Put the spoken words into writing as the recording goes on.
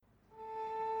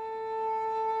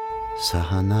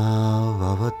Sahana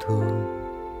vavatu,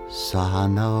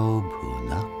 sahano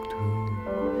bhunaktu,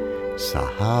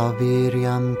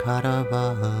 sahaviryam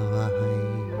karavavahai,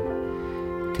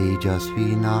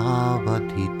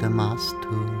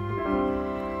 tejasvinavadhitamastu,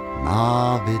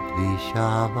 ma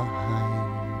vidvishavahai.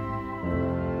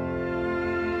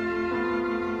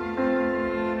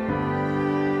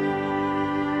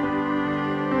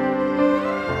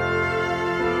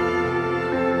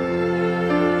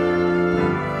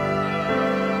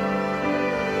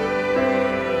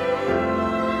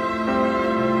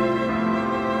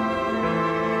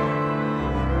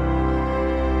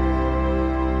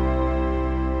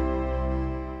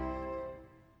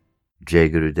 Jai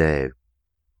Gurudev.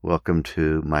 Welcome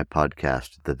to my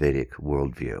podcast, The Vedic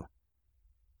Worldview.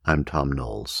 I'm Tom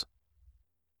Knowles.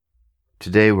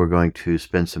 Today we're going to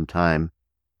spend some time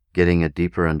getting a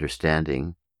deeper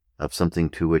understanding of something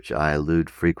to which I allude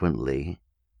frequently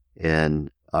in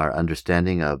our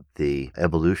understanding of the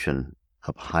evolution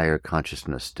of higher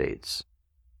consciousness states.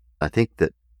 I think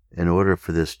that in order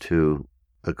for this to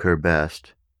occur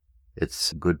best,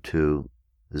 it's good to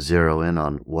zero in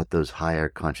on what those higher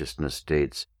consciousness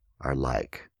states are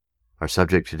like. Our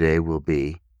subject today will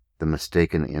be the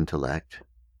mistaken intellect.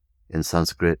 In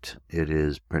Sanskrit, it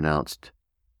is pronounced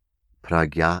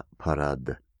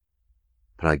pragyaparad,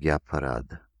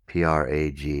 pragyaparad,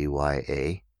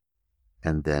 Pragya,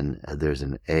 and then there's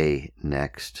an A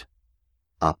next,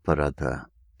 aparadha,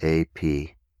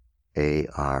 Apardh,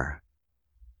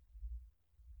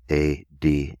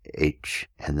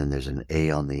 and then there's an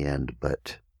A on the end,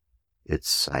 but it's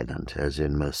silent, as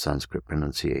in most Sanskrit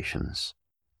pronunciations.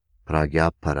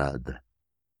 Pragyaparad.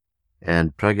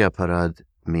 And Pragyaparad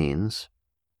means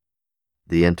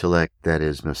the intellect that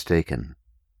is mistaken.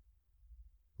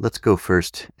 Let's go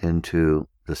first into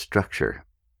the structure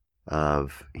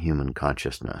of human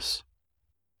consciousness.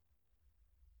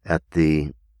 At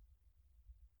the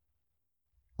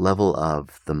level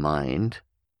of the mind,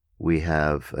 we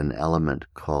have an element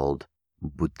called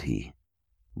buddhi.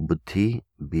 Buddhi,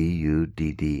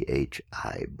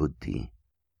 B-U-D-D-H-I, buddhi,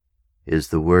 is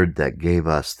the word that gave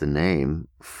us the name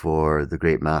for the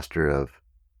great master of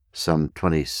some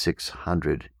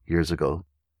 2,600 years ago,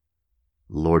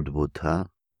 Lord Buddha,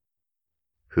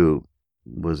 who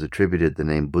was attributed the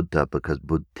name Buddha because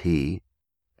buddhi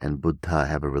and Buddha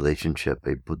have a relationship.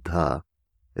 A Buddha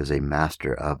is a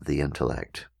master of the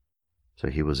intellect. So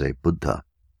he was a Buddha,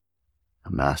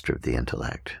 a master of the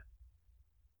intellect.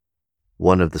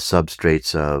 One of the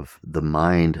substrates of the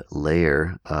mind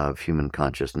layer of human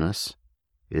consciousness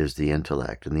is the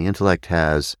intellect. And the intellect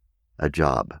has a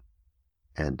job.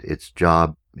 And its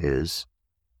job is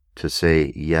to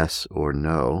say yes or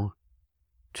no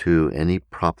to any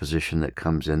proposition that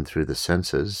comes in through the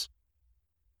senses,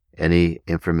 any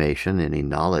information, any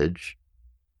knowledge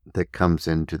that comes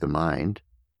into the mind.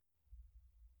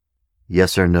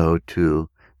 Yes or no to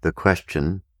the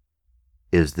question,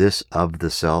 is this of the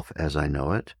self as I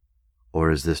know it,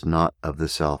 or is this not of the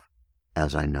self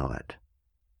as I know it?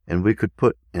 And we could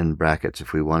put in brackets,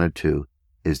 if we wanted to,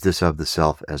 is this of the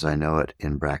self as I know it,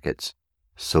 in brackets,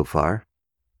 so far,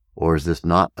 or is this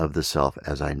not of the self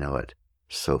as I know it,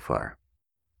 so far?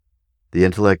 The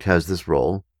intellect has this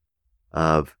role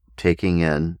of taking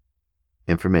in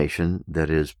information that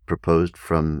is proposed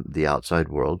from the outside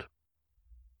world,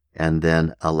 and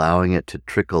then allowing it to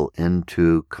trickle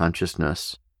into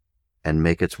consciousness and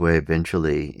make its way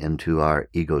eventually into our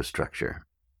ego structure.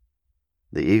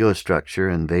 The ego structure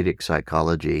in Vedic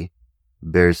psychology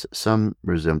bears some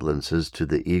resemblances to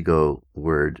the ego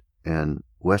word in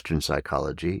Western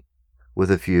psychology,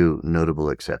 with a few notable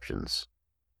exceptions.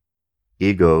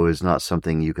 Ego is not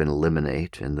something you can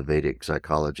eliminate in the Vedic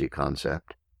psychology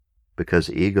concept, because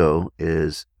ego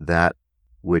is that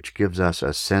which gives us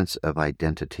a sense of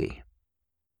identity.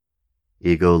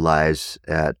 Ego lies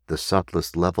at the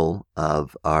subtlest level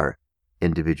of our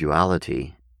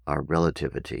individuality, our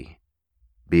relativity.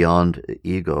 Beyond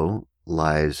ego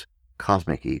lies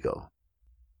cosmic ego.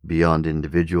 Beyond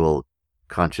individual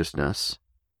consciousness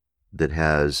that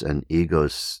has an ego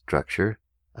structure,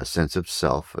 a sense of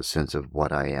self, a sense of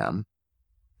what I am,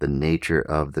 the nature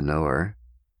of the knower.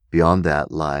 Beyond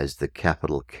that lies the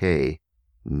capital K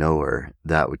knower,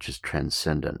 that which is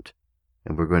transcendent.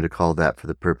 And we're going to call that, for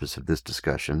the purpose of this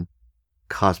discussion,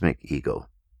 cosmic ego.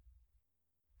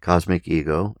 Cosmic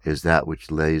ego is that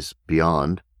which lays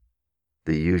beyond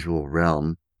the usual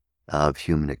realm of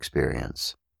human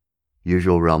experience.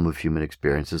 Usual realm of human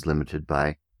experience is limited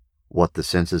by what the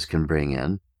senses can bring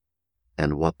in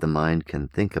and what the mind can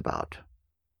think about.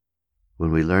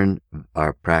 When we learn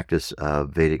our practice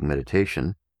of Vedic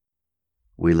meditation,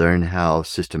 we learn how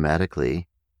systematically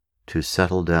to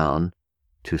settle down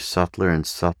to subtler and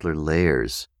subtler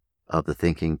layers of the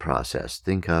thinking process.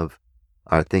 Think of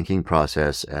our thinking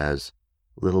process as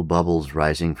little bubbles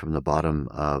rising from the bottom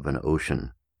of an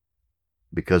ocean.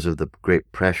 Because of the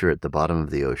great pressure at the bottom of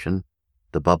the ocean,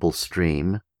 the bubble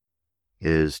stream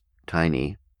is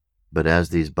tiny, but as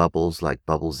these bubbles, like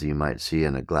bubbles you might see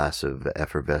in a glass of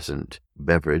effervescent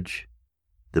beverage,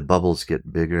 the bubbles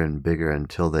get bigger and bigger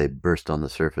until they burst on the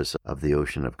surface of the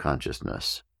ocean of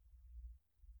consciousness.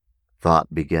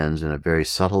 Thought begins in a very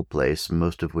subtle place,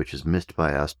 most of which is missed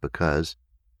by us because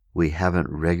we haven't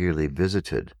regularly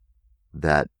visited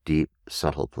that deep,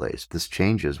 subtle place. This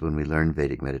changes when we learn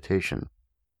Vedic meditation.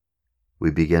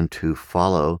 We begin to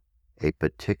follow a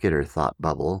particular thought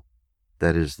bubble,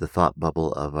 that is the thought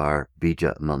bubble of our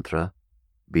Bija mantra.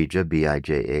 Bija,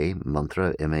 B-I-J-A,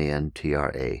 mantra,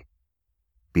 M-A-N-T-R-A.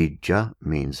 Bija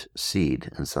means seed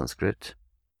in Sanskrit.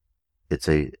 It's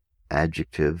an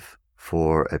adjective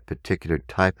for a particular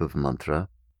type of mantra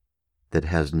that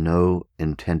has no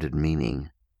intended meaning,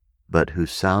 but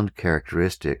whose sound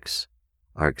characteristics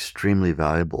are extremely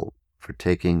valuable for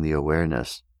taking the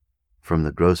awareness from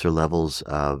the grosser levels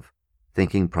of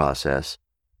thinking process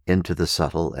into the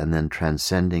subtle and then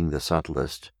transcending the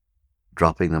subtlest,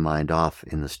 dropping the mind off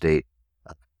in the state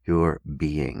of pure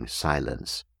being,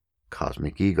 silence,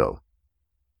 cosmic ego,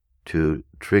 to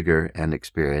trigger an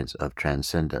experience of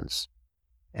transcendence.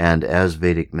 And as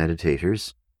Vedic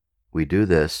meditators, we do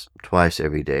this twice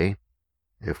every day.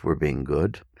 If we're being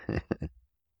good,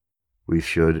 we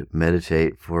should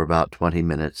meditate for about 20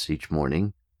 minutes each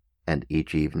morning and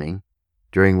each evening,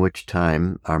 during which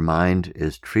time our mind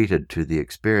is treated to the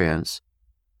experience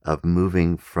of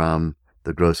moving from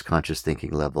the gross conscious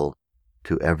thinking level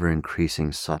to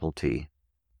ever-increasing subtlety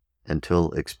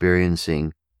until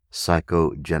experiencing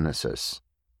psychogenesis,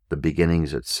 the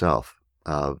beginnings itself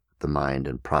of the mind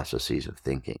and processes of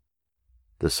thinking,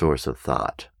 the source of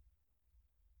thought.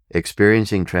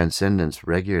 Experiencing transcendence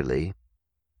regularly,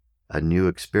 a new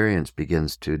experience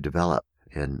begins to develop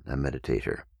in a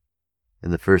meditator. In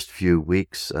the first few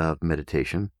weeks of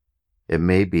meditation, it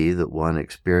may be that one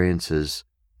experiences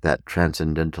that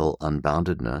transcendental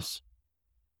unboundedness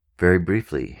very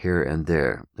briefly here and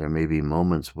there. There may be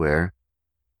moments where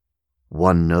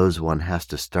one knows one has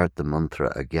to start the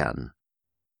mantra again.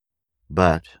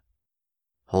 But,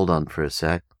 hold on for a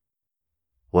sec,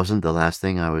 wasn't the last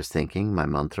thing I was thinking my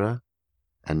mantra?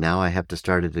 And now I have to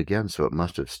start it again, so it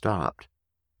must have stopped.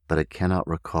 But I cannot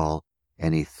recall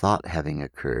any thought having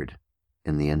occurred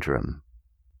in the interim.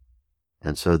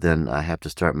 And so then I have to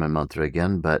start my mantra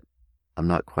again, but I'm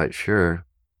not quite sure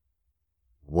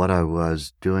what I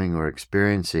was doing or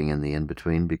experiencing in the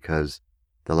in-between because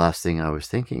the last thing I was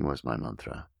thinking was my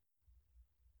mantra.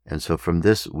 And so from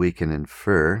this we can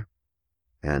infer,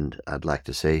 and I'd like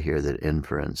to say here that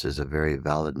inference is a very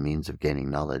valid means of gaining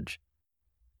knowledge.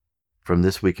 From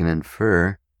this we can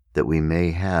infer that we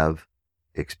may have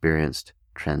experienced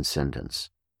transcendence.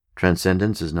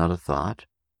 Transcendence is not a thought.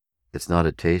 It's not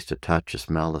a taste, a touch, a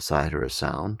smell, a sight, or a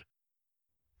sound.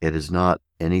 It is not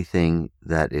anything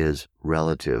that is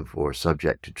relative or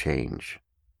subject to change.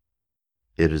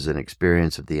 It is an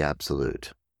experience of the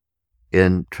absolute.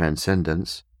 In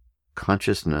transcendence,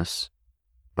 consciousness,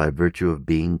 by virtue of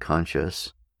being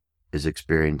conscious, is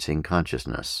experiencing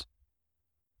consciousness.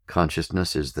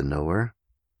 Consciousness is the knower.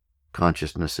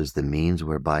 Consciousness is the means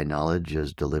whereby knowledge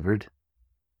is delivered.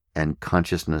 And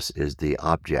consciousness is the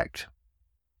object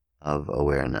of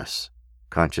awareness.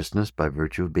 Consciousness, by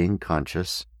virtue of being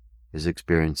conscious, is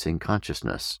experiencing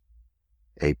consciousness,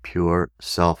 a pure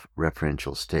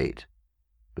self-referential state.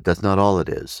 But that's not all it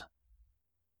is.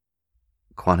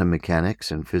 Quantum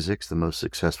mechanics and physics, the most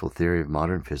successful theory of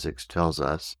modern physics, tells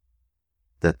us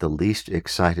that the least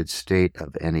excited state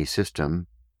of any system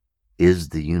is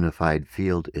the unified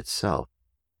field itself.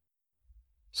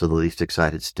 So the least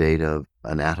excited state of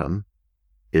an atom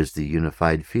is the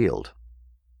unified field.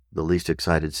 The least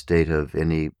excited state of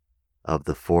any of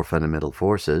the four fundamental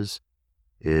forces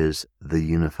is the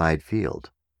unified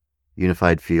field.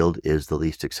 Unified field is the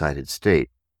least excited state.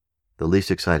 The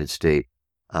least excited state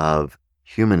of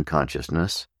human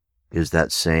consciousness is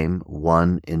that same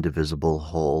one indivisible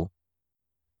whole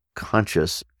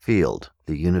conscious field,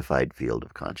 the unified field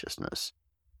of consciousness.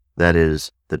 That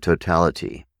is the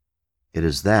totality. It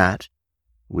is that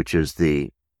which is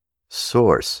the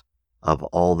source of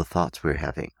all the thoughts we're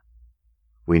having.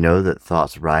 We know that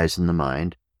thoughts rise in the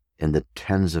mind in the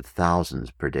tens of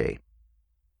thousands per day.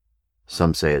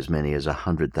 Some say as many as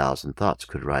 100,000 thoughts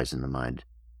could rise in the mind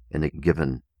in a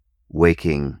given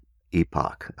waking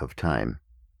epoch of time.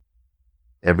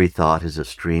 Every thought is a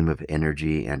stream of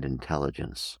energy and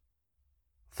intelligence.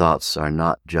 Thoughts are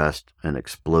not just an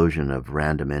explosion of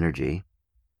random energy.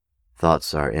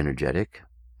 Thoughts are energetic.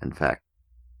 In fact,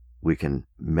 we can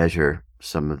measure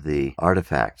some of the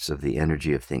artifacts of the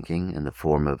energy of thinking in the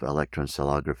form of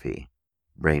electroencephalography,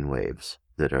 brain waves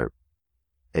that are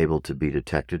able to be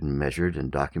detected and measured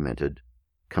and documented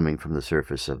coming from the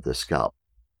surface of the scalp.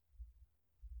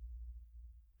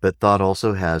 But thought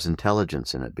also has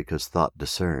intelligence in it because thought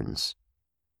discerns.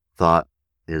 Thought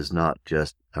is not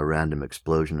just a random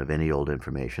explosion of any old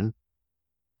information.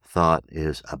 Thought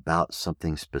is about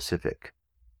something specific.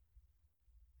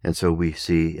 And so we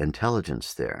see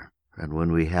intelligence there. And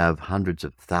when we have hundreds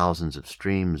of thousands of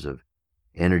streams of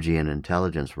energy and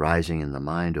intelligence rising in the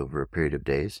mind over a period of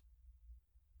days,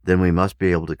 then we must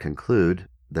be able to conclude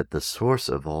that the source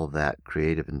of all that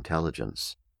creative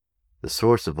intelligence, the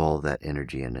source of all that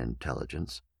energy and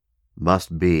intelligence,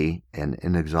 must be an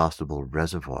inexhaustible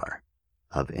reservoir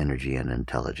of energy and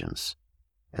intelligence.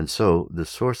 And so the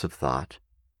source of thought,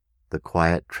 the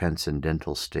quiet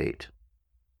transcendental state,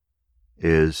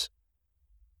 is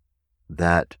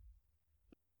that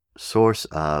source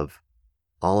of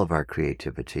all of our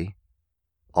creativity,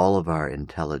 all of our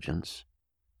intelligence,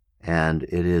 and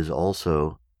it is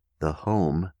also the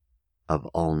home of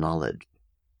all knowledge.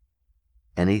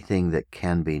 Anything that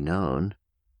can be known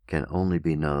can only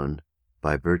be known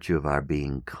by virtue of our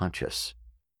being conscious.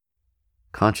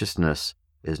 Consciousness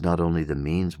is not only the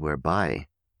means whereby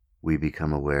we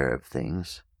become aware of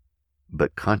things,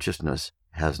 but consciousness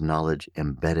has knowledge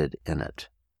embedded in it.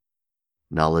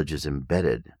 Knowledge is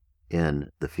embedded in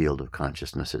the field of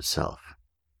consciousness itself.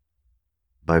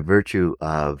 By virtue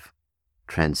of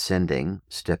transcending,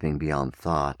 stepping beyond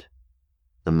thought,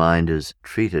 the mind is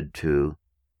treated to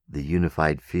the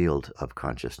unified field of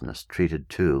consciousness, treated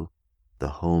to the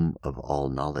home of all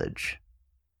knowledge.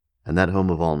 And that home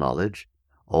of all knowledge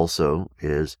also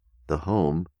is the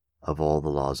home of all the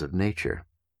laws of nature.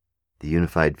 The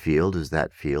unified field is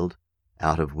that field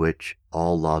out of which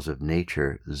all laws of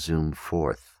nature zoom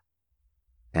forth.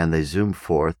 And they zoom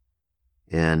forth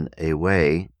in a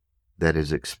way that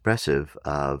is expressive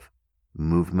of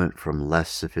movement from less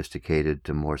sophisticated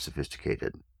to more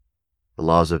sophisticated. The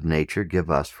laws of nature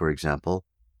give us, for example,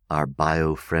 our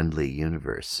bio-friendly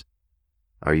universe.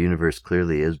 Our universe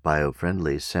clearly is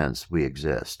bio-friendly since we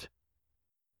exist.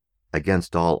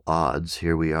 Against all odds,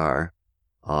 here we are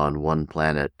on one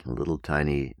planet, a little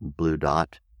tiny blue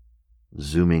dot,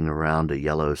 zooming around a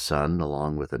yellow sun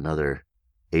along with another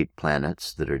 8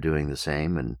 planets that are doing the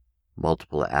same, and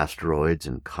multiple asteroids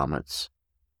and comets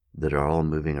that are all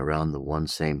moving around the one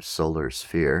same solar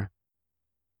sphere,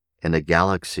 in a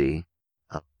galaxy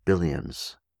of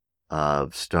billions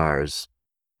of stars,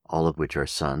 all of which are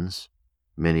suns,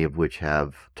 many of which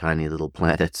have tiny little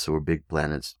planets or big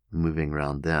planets moving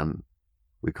around them.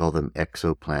 We call them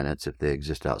exoplanets if they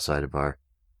exist outside of our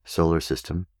solar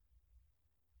system.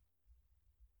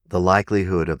 The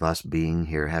likelihood of us being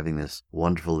here, having this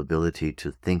wonderful ability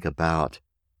to think about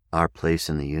our place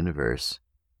in the universe,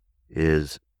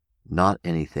 is not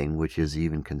anything which is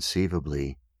even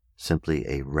conceivably simply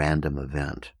a random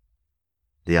event.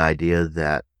 The idea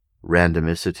that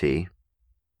randomicity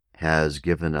has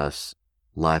given us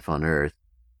life on Earth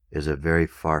is a very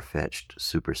far-fetched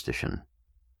superstition.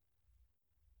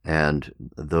 And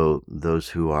though those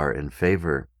who are in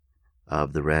favor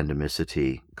of the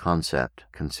randomicity concept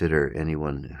consider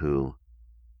anyone who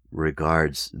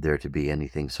regards there to be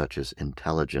anything such as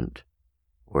intelligent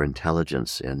or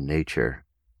intelligence in nature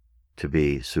to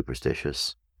be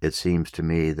superstitious, it seems to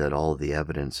me that all the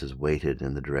evidence is weighted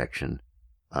in the direction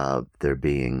of there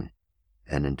being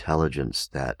an intelligence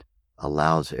that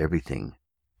allows everything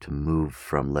to move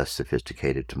from less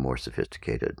sophisticated to more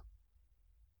sophisticated.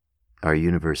 Our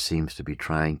universe seems to be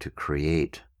trying to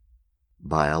create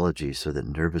biology so that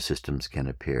nervous systems can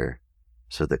appear,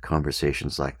 so that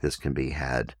conversations like this can be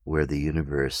had, where the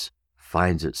universe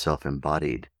finds itself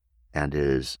embodied and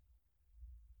is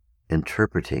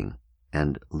interpreting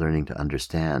and learning to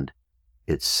understand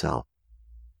itself.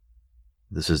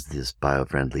 This is this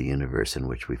bio-friendly universe in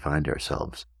which we find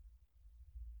ourselves.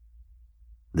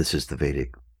 This is the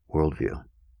Vedic worldview.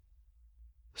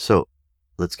 So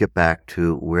let's get back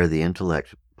to where the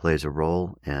intellect plays a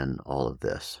role in all of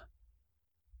this.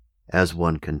 As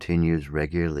one continues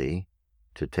regularly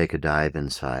to take a dive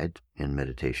inside in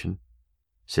meditation,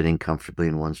 sitting comfortably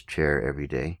in one's chair every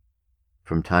day,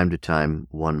 from time to time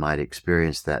one might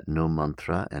experience that no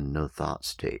mantra and no thought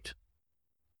state.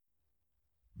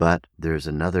 But there's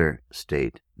another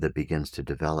state that begins to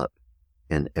develop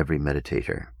in every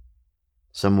meditator.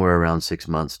 Somewhere around 6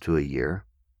 months to a year,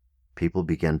 people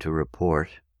begin to report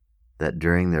that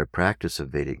during their practice of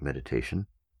Vedic meditation,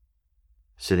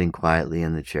 sitting quietly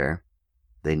in the chair,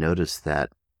 they notice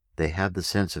that they have the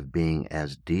sense of being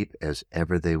as deep as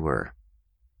ever they were.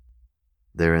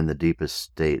 They're in the deepest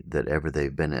state that ever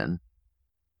they've been in,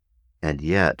 and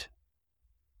yet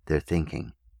they're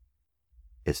thinking.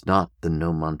 It's not the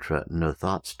no mantra, no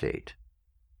thought state.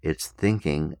 It's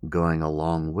thinking going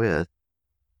along with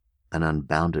an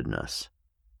unboundedness.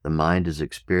 The mind is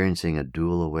experiencing a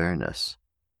dual awareness.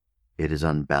 It is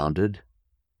unbounded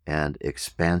and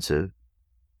expansive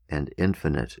and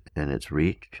infinite in its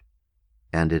reach,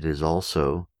 and it is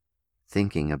also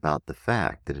thinking about the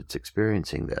fact that it's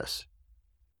experiencing this.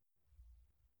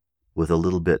 With a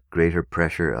little bit greater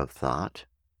pressure of thought,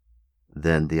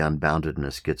 then the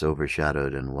unboundedness gets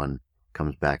overshadowed and one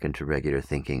comes back into regular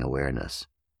thinking awareness.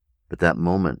 But that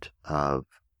moment of,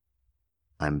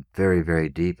 I'm very, very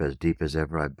deep as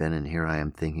ever I've been, and here I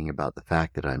am thinking about the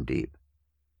fact that I'm deep,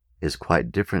 is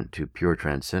quite different to pure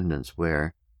transcendence,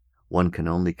 where one can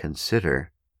only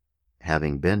consider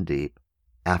having been deep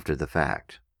after the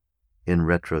fact. In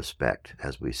retrospect,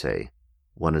 as we say,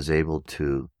 one is able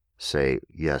to say,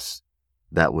 yes,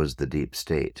 that was the deep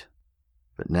state.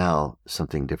 But now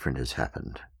something different has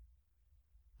happened.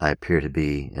 I appear to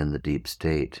be in the deep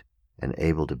state and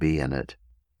able to be in it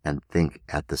and think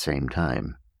at the same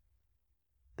time.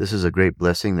 This is a great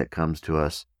blessing that comes to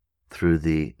us through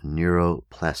the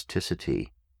neuroplasticity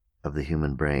of the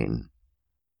human brain.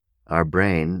 Our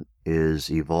brain is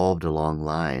evolved along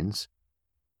lines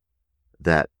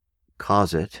that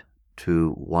cause it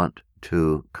to want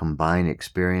to combine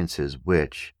experiences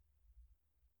which,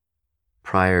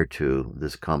 prior to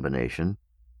this combination,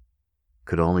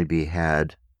 could only be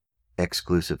had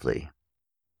exclusively.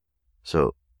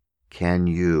 So, can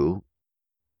you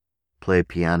play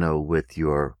piano with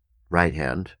your right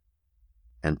hand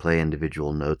and play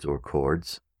individual notes or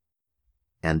chords,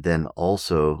 and then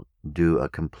also do a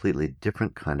completely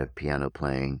different kind of piano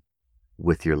playing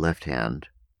with your left hand,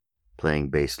 playing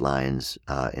bass lines,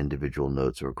 individual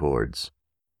notes or chords,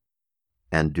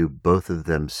 and do both of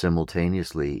them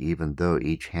simultaneously, even though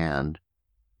each hand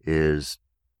is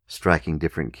striking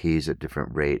different keys at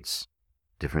different rates,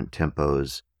 different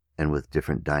tempos, and with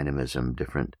different dynamism,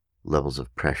 different levels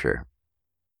of pressure?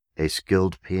 A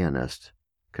skilled pianist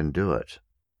can do it,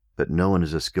 but no one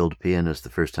is a skilled pianist the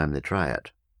first time they try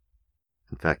it.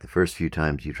 In fact, the first few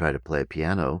times you try to play a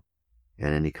piano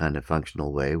in any kind of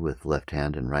functional way with left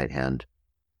hand and right hand,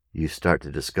 you start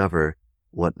to discover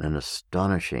what an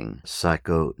astonishing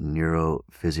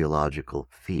psycho-neurophysiological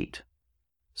feat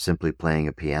simply playing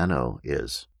a piano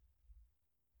is.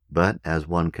 But as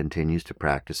one continues to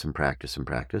practice and practice and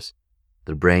practice,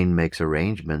 the brain makes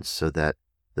arrangements so that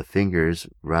the fingers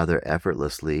rather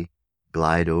effortlessly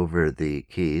glide over the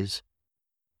keys,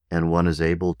 and one is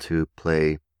able to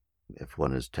play, if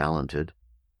one is talented,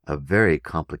 a very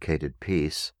complicated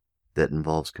piece that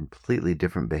involves completely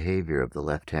different behavior of the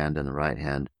left hand and the right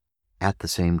hand at the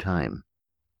same time.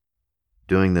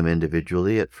 Doing them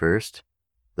individually at first,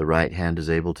 the right hand is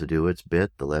able to do its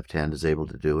bit, the left hand is able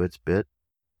to do its bit,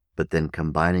 but then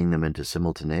combining them into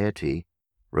simultaneity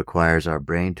requires our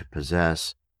brain to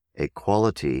possess a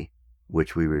quality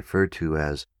which we refer to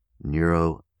as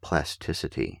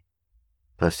neuroplasticity.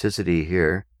 Plasticity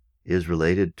here is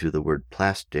related to the word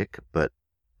plastic, but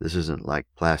this isn't like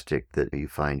plastic that you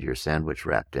find your sandwich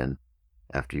wrapped in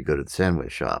after you go to the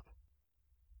sandwich shop.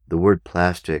 The word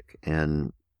plastic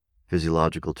in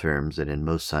physiological terms and in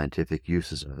most scientific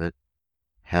uses of it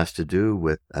has to do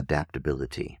with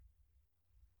adaptability.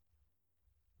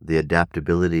 The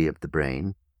adaptability of the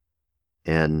brain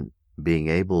in being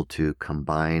able to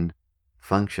combine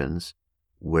functions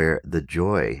where the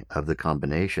joy of the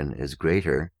combination is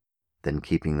greater than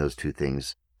keeping those two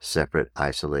things separate,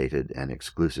 isolated, and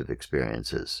exclusive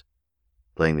experiences.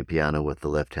 Playing the piano with the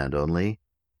left hand only,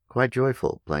 quite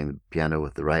joyful. Playing the piano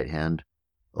with the right hand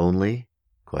only,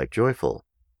 quite joyful.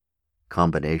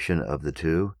 Combination of the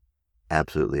two,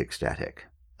 absolutely ecstatic,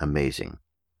 amazing.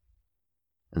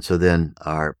 And so then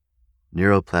our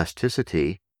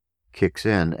neuroplasticity kicks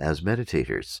in as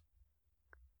meditators.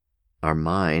 Our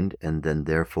mind, and then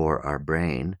therefore our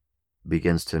brain,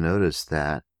 begins to notice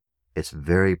that it's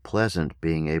very pleasant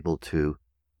being able to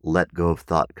let go of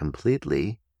thought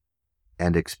completely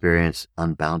and experience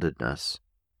unboundedness,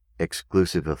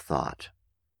 exclusive of thought.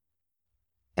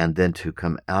 And then to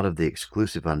come out of the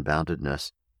exclusive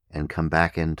unboundedness and come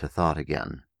back into thought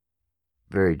again.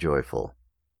 Very joyful.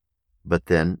 But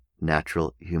then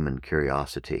natural human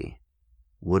curiosity.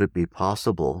 Would it be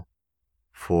possible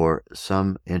for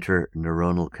some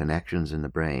interneuronal connections in the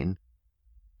brain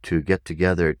to get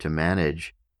together to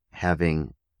manage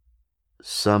having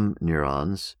some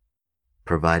neurons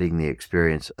providing the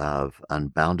experience of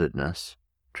unboundedness,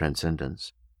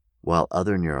 transcendence, while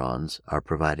other neurons are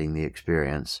providing the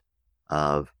experience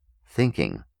of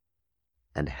thinking,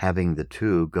 and having the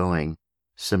two going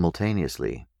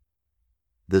simultaneously.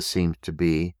 This seems to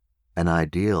be an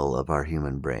ideal of our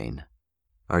human brain.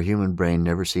 Our human brain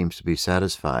never seems to be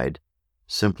satisfied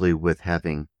simply with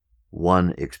having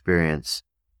one experience,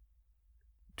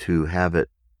 to have it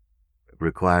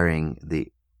requiring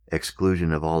the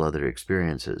exclusion of all other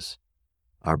experiences.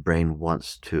 Our brain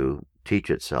wants to teach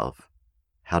itself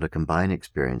how to combine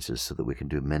experiences so that we can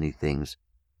do many things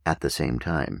at the same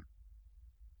time.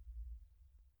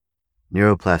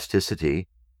 Neuroplasticity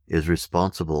is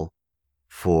responsible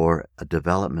for a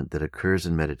development that occurs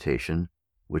in meditation,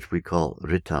 which we call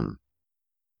ritam.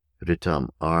 Ritam,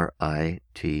 R-I-T-A-M.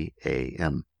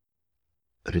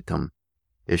 Ritam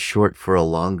is short for a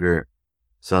longer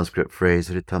Sanskrit phrase,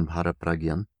 Ritam Hara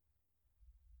Pragyan,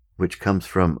 which comes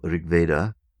from Rig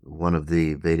Veda, one of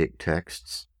the Vedic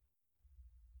texts,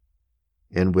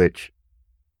 in which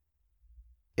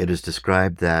it is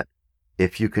described that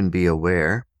if you can be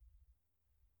aware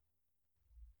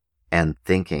and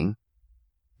thinking,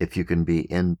 if you can be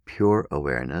in pure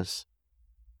awareness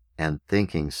and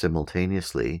thinking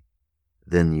simultaneously,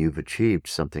 then you've achieved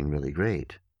something really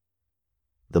great.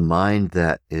 The mind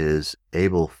that is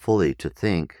able fully to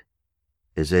think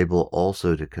is able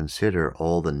also to consider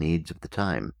all the needs of the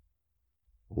time.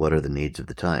 What are the needs of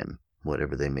the time?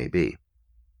 Whatever they may be.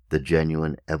 The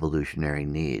genuine evolutionary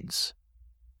needs.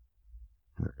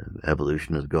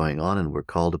 Evolution is going on, and we're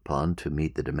called upon to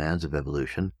meet the demands of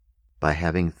evolution by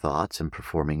having thoughts and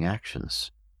performing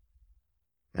actions.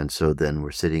 And so then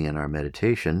we're sitting in our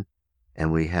meditation,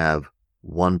 and we have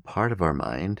one part of our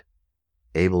mind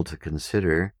able to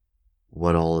consider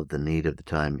what all of the need of the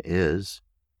time is,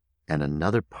 and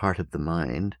another part of the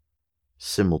mind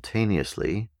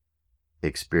simultaneously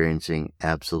experiencing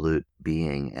absolute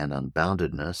being and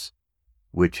unboundedness,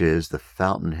 which is the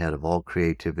fountainhead of all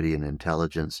creativity and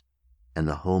intelligence and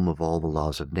the home of all the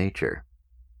laws of nature.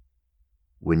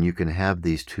 When you can have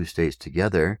these two states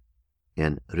together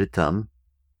in ritam,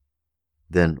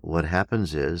 then what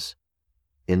happens is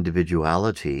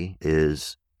individuality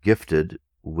is gifted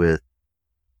with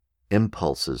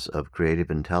impulses of creative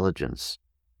intelligence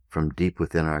from deep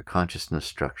within our consciousness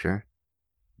structure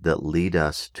that lead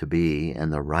us to be in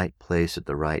the right place at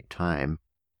the right time,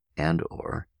 and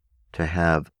or to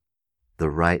have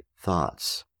the right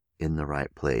thoughts in the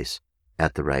right place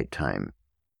at the right time.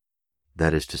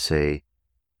 That is to say,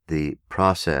 the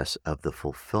process of the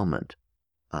fulfillment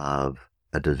of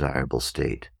a desirable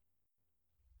state.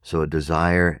 So a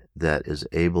desire that is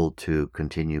able to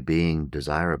continue being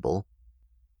desirable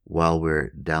while we're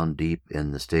down deep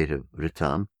in the state of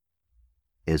ritam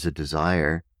is a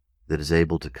desire that is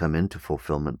able to come into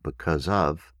fulfillment because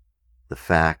of the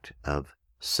fact of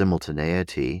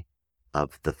simultaneity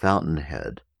of the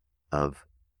fountainhead of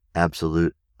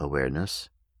absolute awareness,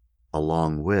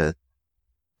 along with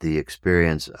the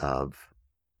experience of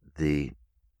the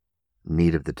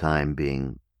need of the time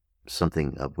being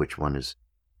something of which one is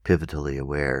pivotally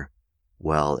aware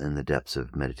while in the depths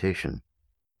of meditation.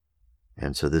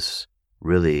 And so this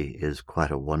really is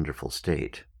quite a wonderful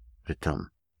state, ritam.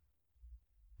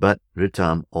 But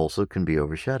ritam also can be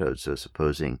overshadowed. So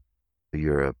supposing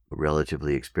you're a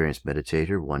relatively experienced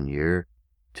meditator, 1 year,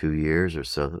 2 years or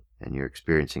so, and you're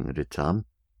experiencing ritam,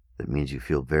 that means you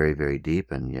feel very, very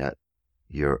deep, and yet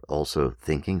you're also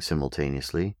thinking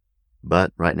simultaneously.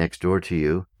 But right next door to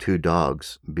you, 2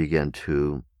 dogs begin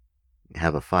to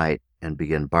have a fight and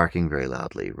begin barking very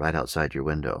loudly right outside your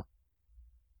window.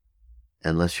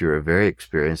 Unless you're a very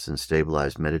experienced and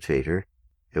stabilized meditator,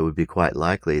 it would be quite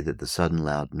likely that the sudden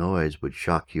loud noise would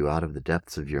shock you out of the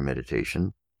depths of your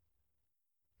meditation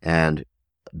and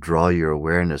draw your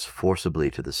awareness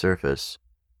forcibly to the surface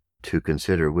to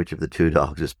consider which of the 2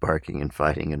 dogs is barking and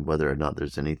fighting and whether or not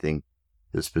there's anything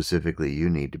that specifically you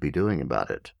need to be doing about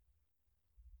it.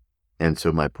 And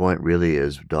so my point really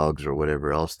is, dogs or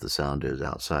whatever else the sound is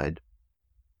outside,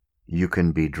 you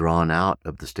can be drawn out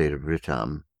of the state of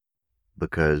ritam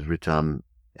because ritam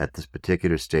at this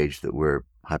particular stage that we're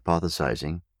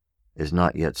hypothesizing is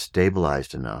not yet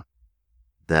stabilized enough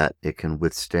that it can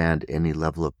withstand any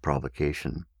level of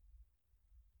provocation.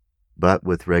 But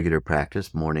with regular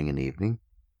practice, morning and evening,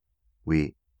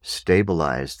 we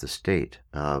stabilize the state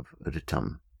of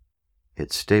ritam.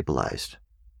 It's stabilized.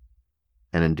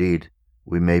 And indeed,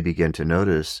 we may begin to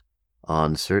notice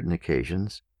on certain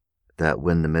occasions that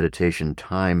when the meditation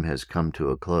time has come to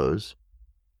a close,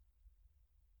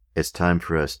 It's time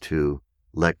for us to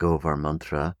let go of our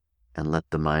mantra and let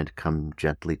the mind come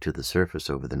gently to the surface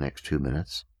over the next 2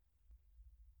 minutes.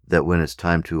 That when it's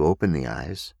time to open the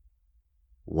eyes,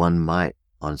 one might,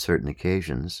 on certain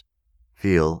occasions,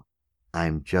 feel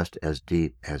I'm just as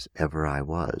deep as ever I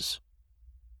was.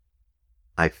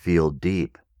 I feel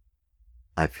deep.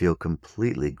 I feel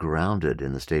completely grounded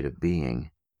in the state of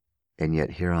being, and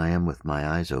yet here I am with my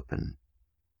eyes open.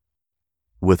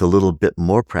 With a little bit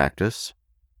more practice,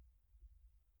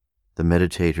 the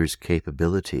meditator's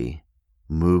capability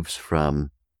moves from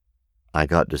I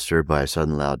got disturbed by a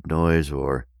sudden loud noise,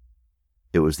 or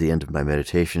it was the end of my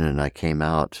meditation and I came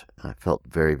out and I felt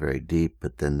very, very deep,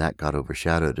 but then that got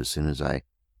overshadowed as soon as I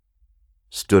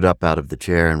stood up out of the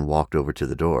chair and walked over to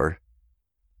the door.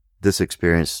 This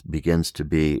experience begins to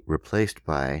be replaced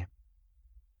by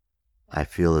I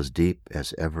feel as deep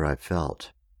as ever I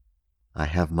felt. I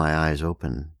have my eyes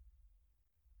open,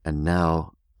 and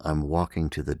now I'm walking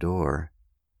to the door,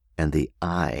 and the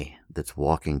I that's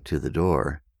walking to the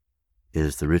door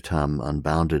is the Ritam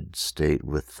unbounded state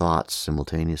with thoughts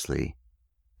simultaneously,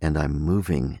 and I'm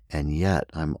moving, and yet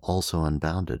I'm also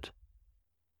unbounded.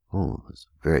 Oh, it's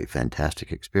a very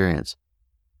fantastic experience.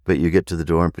 But you get to the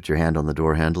door and put your hand on the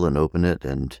door handle and open it,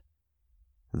 and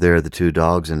there are the two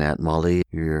dogs and Aunt Molly.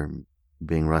 You're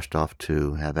being rushed off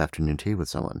to have afternoon tea with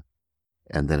someone,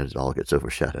 and then it all gets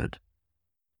overshadowed.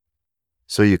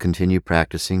 So you continue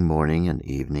practicing morning and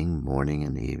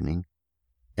evening,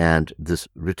 and this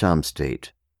Ritam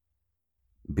state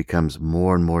becomes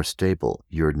more and more stable.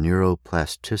 Your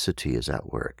neuroplasticity is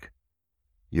at work.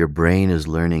 Your brain is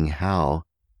learning how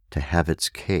to have its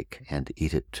cake and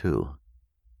eat it too.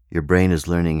 Your brain is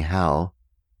learning how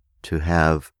to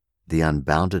have the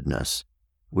unboundedness,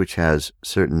 which has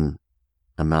certain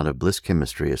amount of bliss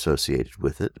chemistry associated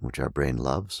with it, which our brain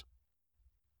loves,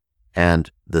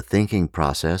 and the thinking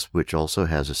process, which also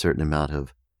has a certain amount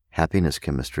of happiness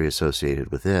chemistry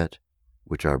associated with it,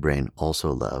 which our brain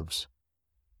also loves.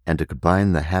 And to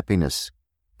combine the happiness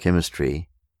chemistry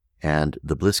and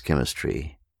the bliss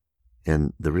chemistry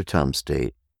in the Ritam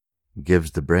state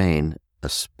gives the brain a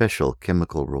special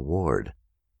chemical reward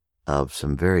of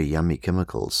some very yummy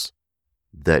chemicals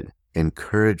that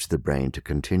encourage the brain to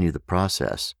continue the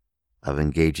process of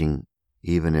engaging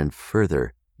even in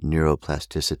further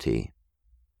neuroplasticity,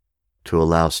 to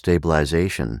allow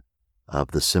stabilization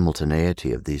of the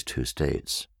simultaneity of these two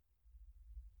states.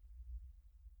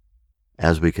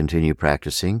 As we continue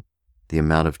practicing, the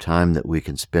amount of time that we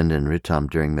can spend in Ritam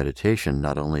during meditation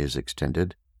not only is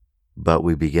extended, but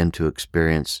we begin to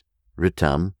experience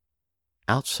Ritam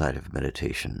outside of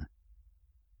meditation.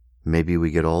 Maybe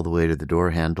we get all the way to the door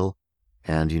handle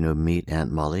and, meet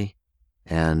Aunt Molly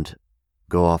and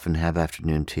go off and have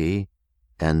afternoon tea,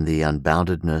 and the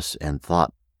unboundedness and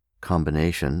thought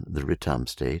combination, the Ritam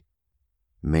state,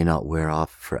 may not wear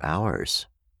off for hours.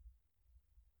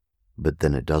 But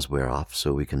then it does wear off,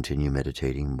 so we continue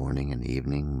meditating morning and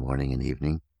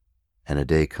evening, and a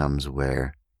day comes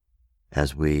where,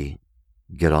 as we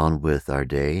get on with our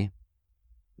day,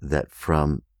 that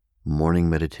from morning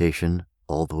meditation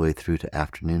all the way through to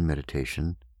afternoon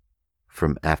meditation,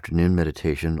 from afternoon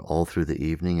meditation all through the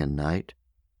evening and night,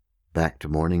 back to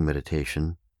morning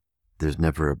meditation, there's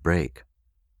never a break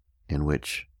in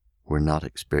which we're not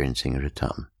experiencing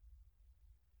Ritam.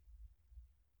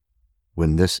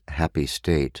 When this happy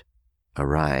state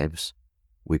arrives,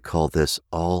 we call this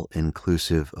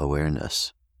all-inclusive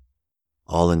awareness.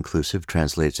 All-inclusive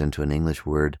translates into an English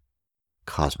word,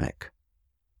 cosmic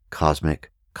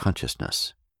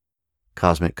consciousness.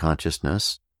 Cosmic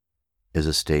consciousness is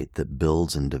a state that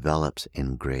builds and develops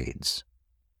in grades.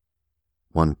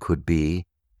 One could be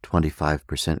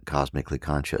 25% cosmically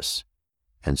conscious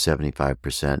and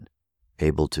 75%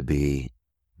 able to be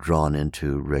drawn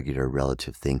into regular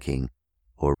relative thinking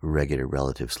or regular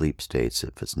relative sleep states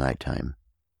if it's nighttime.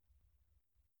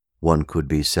 One could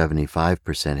be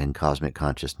 75% in cosmic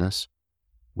consciousness,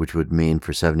 which would mean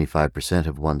for 75%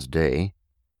 of one's day,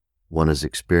 one is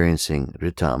experiencing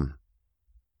Ritam,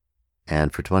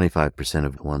 and for 25%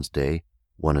 of one's day,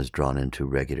 one is drawn into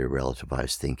regular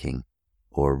relativized thinking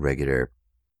or regular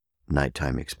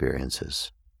nighttime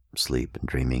experiences, sleep and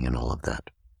dreaming and all of that.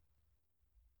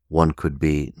 One could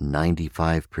be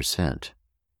 95%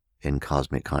 in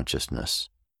cosmic consciousness.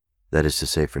 That is to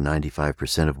say, for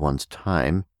 95% of one's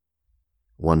time,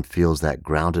 one feels that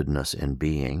groundedness in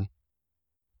being,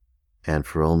 and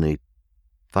for only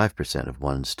 5% of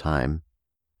one's time,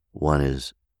 one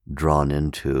is drawn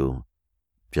into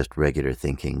just regular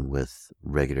thinking with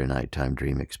regular nighttime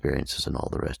dream experiences and all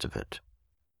the rest of it.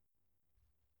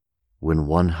 When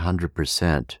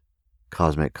 100%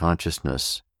 cosmic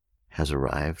consciousness has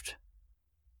arrived,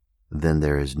 then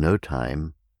there is no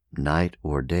time, night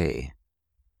or day,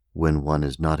 when one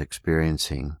is not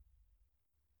experiencing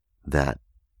that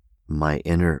my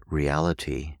inner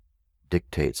reality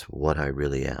dictates what I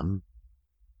really am.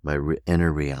 My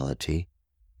inner reality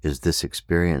is this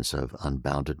experience of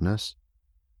unboundedness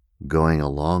going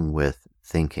along with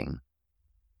thinking.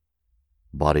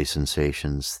 Body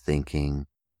sensations, thinking,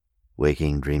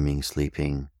 waking, dreaming,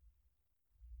 sleeping.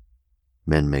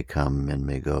 Men may come, men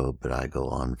may go, but I go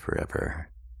on forever.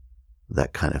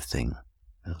 That kind of thing.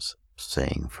 That's a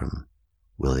saying from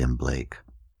William Blake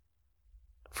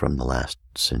from the last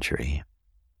century.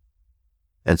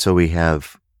 And so we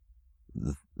have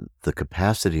the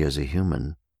capacity as a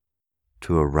human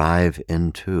to arrive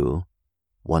into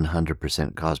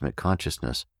 100% cosmic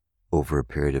consciousness over a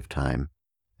period of time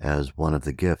as one of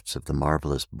the gifts of the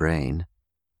marvelous brain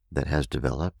that has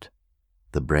developed.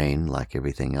 The brain, like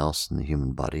everything else in the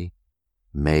human body,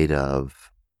 made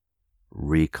of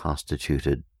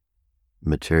reconstituted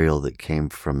material that came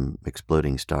from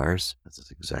exploding stars. This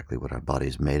is exactly what our body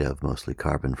is made of, mostly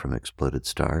carbon from exploded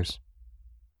stars.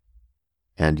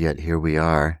 And yet here we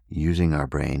are using our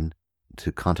brain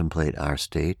to contemplate our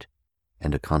state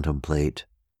and to contemplate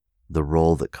the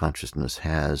role that consciousness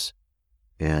has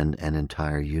in an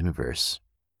entire universe.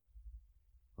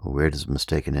 Where does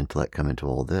mistaken intellect come into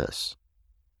all this?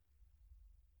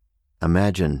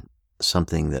 Imagine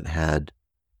something that had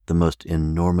the most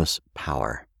enormous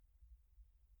power,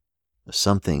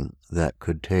 something that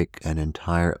could take an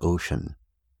entire ocean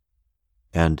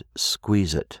and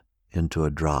squeeze it into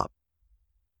a drop.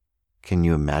 Can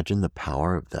you imagine the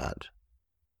power of that?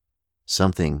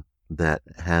 Something that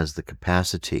has the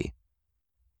capacity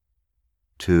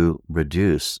to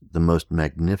reduce the most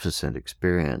magnificent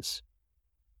experience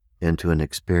into an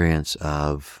experience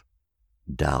of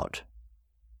doubt.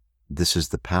 This is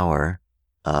the power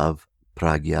of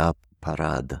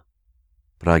Pragyaparad.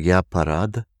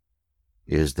 Pragyaparad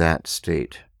is that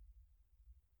state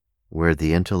where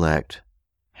the intellect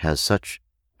has such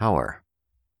power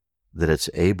that it's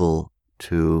able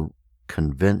to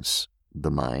convince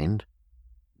the mind,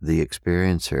 the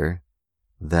experiencer,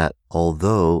 that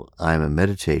although I'm a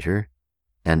meditator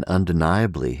and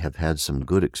undeniably have had some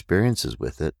good experiences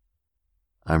with it,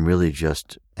 I'm really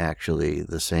just actually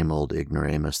the same old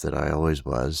ignoramus that I always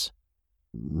was.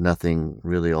 Nothing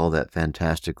really all that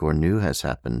fantastic or new has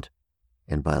happened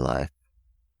in my life.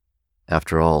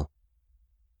 After all,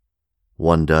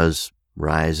 one does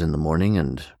rise in the morning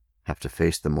and have to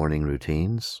face the morning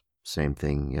routines. Same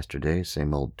thing yesterday,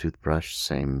 same old toothbrush,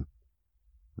 same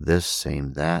this,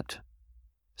 same that,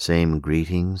 same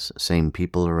greetings, same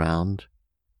people around,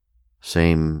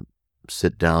 same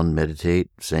sit down, meditate,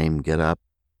 same get up,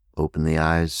 open the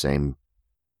eyes, same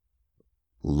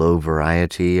low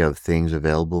variety of things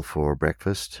available for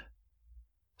breakfast,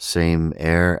 same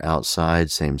air outside,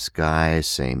 same sky,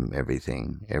 same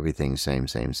everything,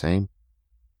 same.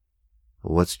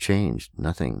 What's changed?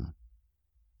 Nothing.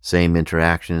 Same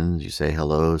interactions, you say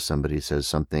hello, somebody says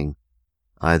something,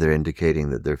 either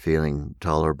indicating that they're feeling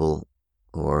tolerable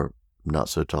or not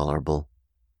so tolerable.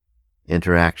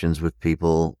 Interactions with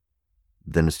people,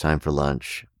 then it's time for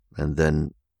lunch, and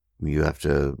then you have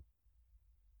to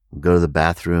go to the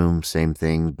bathroom, same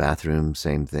thing, bathroom,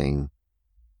 same thing.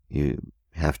 You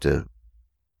have to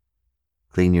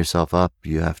clean yourself up,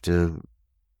 you have to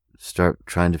start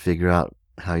trying to figure out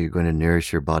how you're going to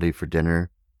nourish your body for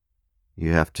dinner.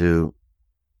 You have to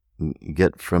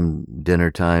get from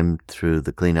dinner time through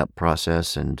the cleanup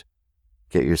process and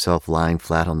get yourself lying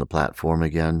flat on the platform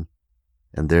again.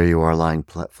 And there you are lying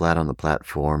flat on the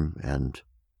platform, and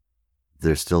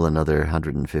there's still another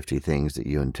 150 things that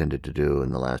you intended to do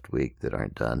in the last week that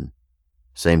aren't done.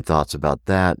 Same thoughts about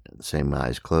that, same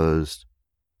eyes closed,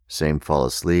 same fall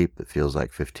asleep. It feels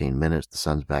like 15 minutes, the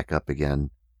sun's back up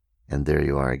again, and there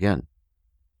you are again.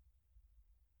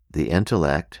 The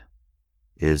intellect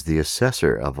is the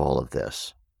assessor of all of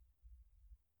this.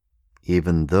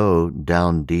 Even though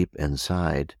down deep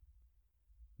inside,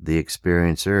 the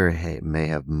experiencer may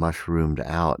have mushroomed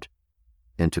out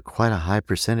into quite a high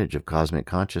percentage of cosmic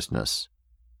consciousness,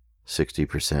 60%,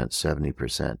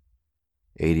 70%,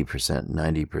 80%,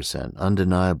 90%,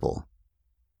 undeniable.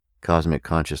 Cosmic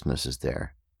consciousness is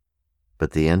there.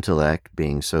 But the intellect,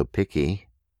 being so picky,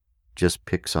 just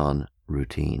picks on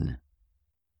routine.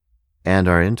 And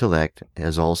our intellect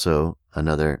has also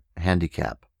another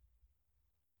handicap.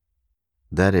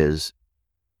 That is,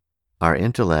 our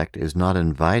intellect is not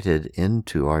invited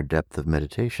into our depth of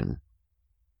meditation.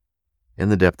 In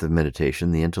the depth of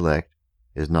meditation, the intellect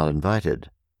is not invited.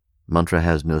 Mantra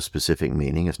has no specific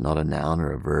meaning. It's not a noun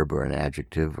or a verb or an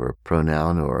adjective or a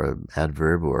pronoun or an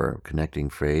adverb or a connecting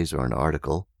phrase or an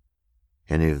article,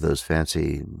 any of those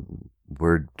fancy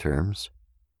word terms.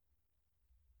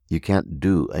 You can't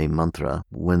do a mantra.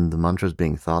 When the mantra is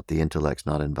being thought, the intellect's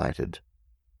not invited.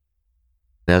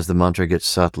 As the mantra gets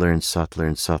subtler and subtler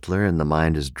and subtler, and the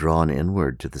mind is drawn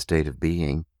inward to the state of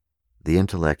being, the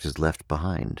intellect is left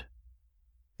behind.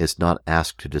 It's not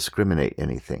asked to discriminate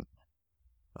anything.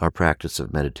 Our practice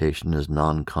of meditation is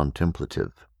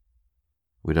non-contemplative.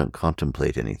 We don't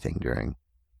contemplate anything during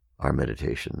our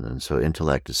meditation, and so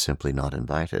intellect is simply not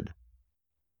invited.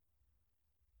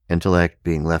 Intellect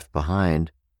being left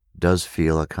behind does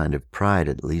feel a kind of pride,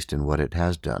 at least in what it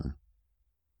has done.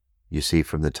 You see,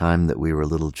 from the time that we were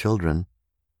little children,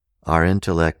 our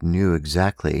intellect knew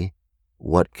exactly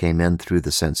what came in through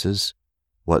the senses,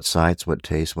 what sights, what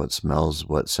tastes, what smells,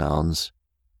 what sounds,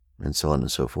 and so on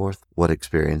and so forth, what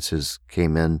experiences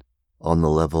came in on the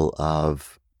level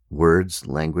of words,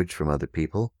 language from other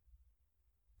people.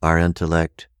 Our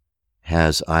intellect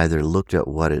has either looked at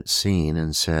what it's seen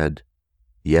and said,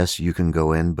 yes, you can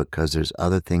go in because there's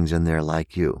other things in there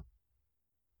like you.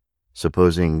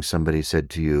 Supposing somebody said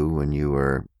to you when you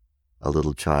were a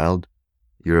little child,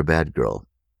 you're a bad girl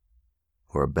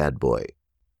or a bad boy.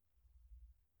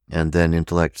 And then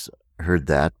intellect heard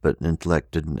that, but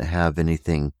intellect didn't have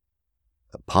anything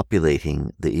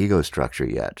populating the ego structure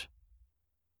yet.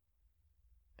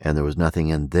 And there was nothing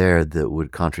in there that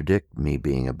would contradict me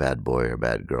being a bad boy or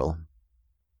bad girl.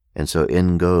 And so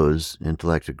in goes,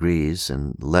 intellect agrees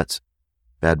and lets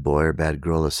bad boy or bad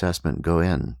girl assessment go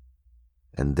in.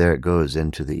 And there it goes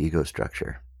into the ego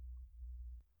structure.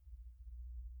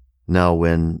 Now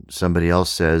when somebody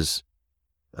else says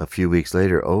a few weeks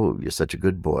later, oh, you're such a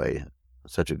good boy,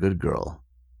 such a good girl,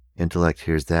 intellect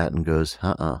hears that and goes,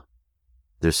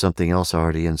 there's something else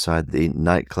already inside the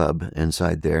nightclub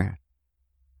inside there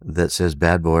that says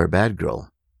bad boy or bad girl.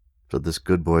 So this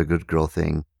good boy, good girl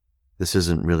thing, this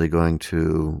isn't really going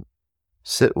to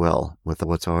sit well with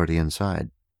what's already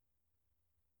inside.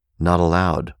 Not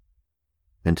allowed.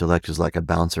 Intellect is like a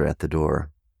bouncer at the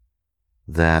door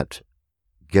that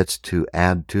gets to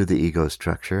add to the ego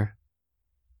structure.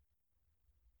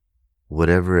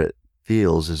 Whatever it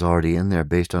feels is already in there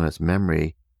based on its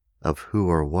memory of who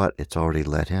or what it's already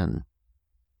let in.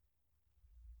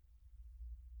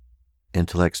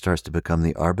 Intellect starts to become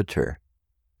the arbiter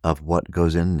of what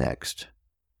goes in next,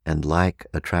 and like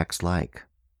attracts like.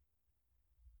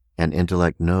 And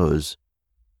intellect knows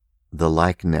the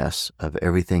likeness of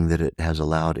everything that it has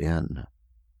allowed in.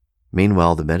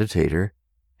 Meanwhile, the meditator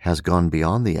has gone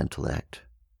beyond the intellect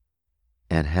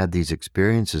and had these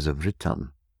experiences of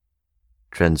ritam,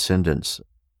 transcendence,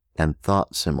 and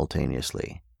thought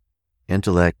simultaneously.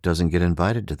 Intellect doesn't get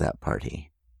invited to that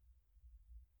party.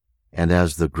 And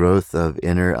as the growth of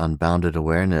inner unbounded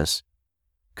awareness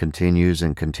continues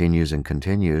and continues and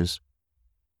continues,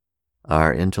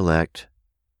 our intellect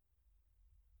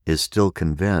is still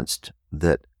convinced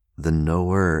that the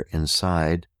knower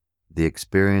inside, the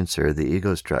experiencer, the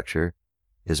ego structure,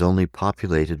 is only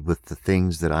populated with the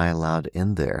things that I allowed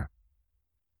in there.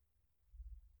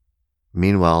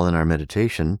 Meanwhile, in our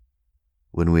meditation,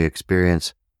 when we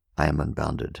experience, I am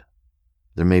unbounded,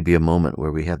 there may be a moment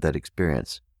where we have that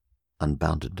experience,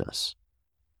 unboundedness.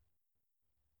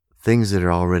 Things that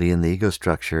are already in the ego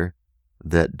structure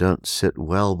that don't sit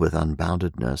well with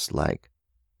unboundedness, like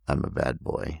I'm a bad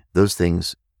boy, those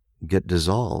things get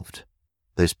dissolved.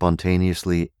 They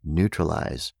spontaneously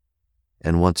neutralize.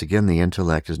 And once again, the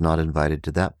intellect is not invited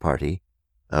to that party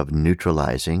of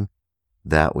neutralizing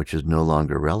that which is no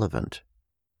longer relevant.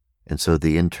 And so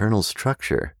the internal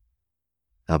structure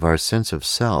of our sense of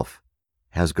self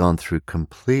has gone through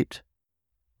complete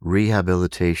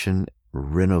rehabilitation,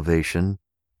 renovation,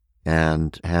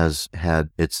 and has had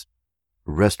its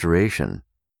restoration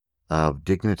of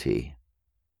dignity.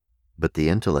 But the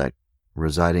intellect,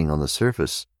 residing on the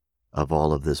surface of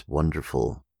all of this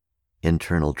wonderful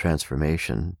internal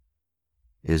transformation,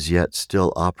 is yet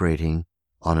still operating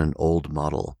on an old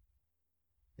model.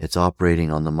 It's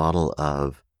operating on the model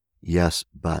of yes,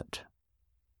 but.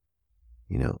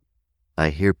 I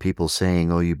hear people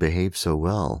saying, oh, you behave so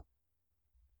well,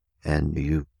 and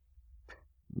you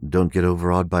don't get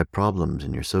overawed by problems,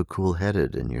 and you're so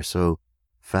cool-headed, and you're so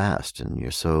fast, and you're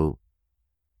so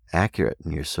accurate,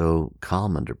 and you're so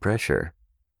calm under pressure.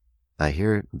 I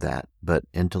hear that, but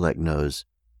intellect knows,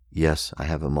 yes, I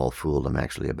have them all fooled. I'm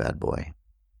actually a bad boy,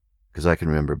 because I can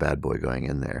remember bad boy going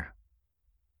in there.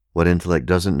 What intellect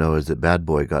doesn't know is that bad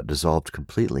boy got dissolved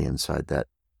completely inside that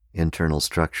internal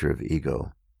structure of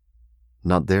ego.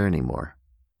 Not there anymore.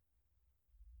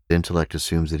 Intellect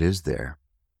assumes it is there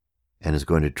and is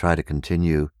going to try to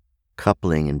continue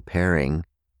coupling and pairing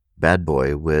bad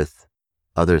boy with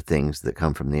other things that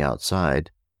come from the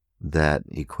outside that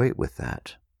equate with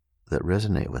that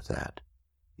resonate with that,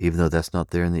 even though that's not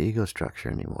there in the ego structure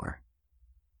anymore.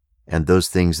 And those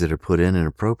things that are put in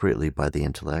inappropriately by the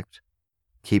intellect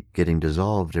keep getting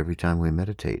dissolved every time we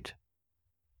meditate.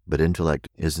 But intellect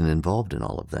isn't involved in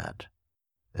all of that.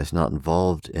 It's not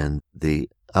involved in the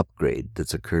upgrade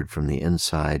that's occurred from the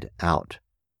inside out.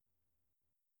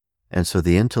 And so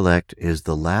the intellect is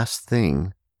the last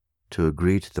thing to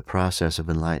agree to the process of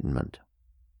enlightenment.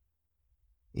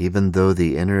 Even though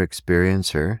the inner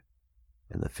experiencer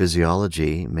and the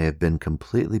physiology may have been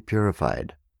completely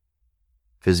purified.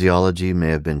 Physiology may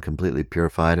have been completely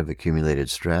purified of accumulated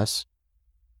stress.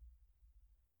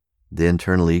 The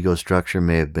internal ego structure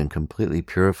may have been completely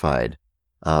purified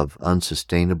of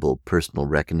unsustainable personal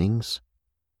reckonings.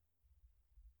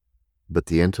 But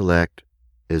the intellect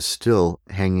is still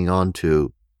hanging on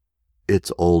to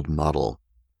its old model.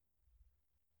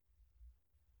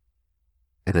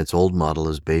 And its old model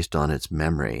is based on its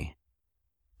memory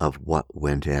of what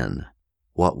went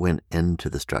into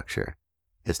the structure.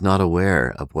 It's not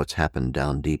aware of what's happened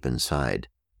down deep inside,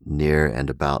 near and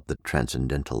about the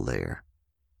transcendental layer.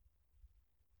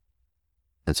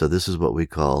 And so this is what we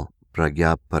call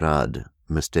pragyaparad,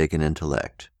 mistaken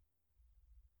intellect.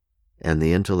 And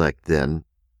the intellect then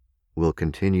will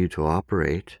continue to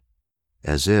operate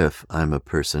as if I'm a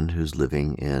person who's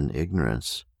living in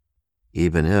ignorance,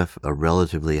 even if a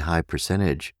relatively high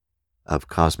percentage of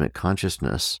cosmic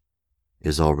consciousness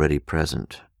is already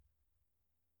present.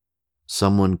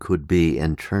 Someone could be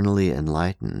internally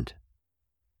enlightened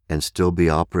and still be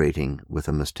operating with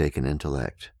a mistaken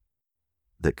intellect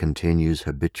that continues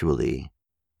habitually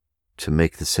to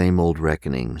make the same old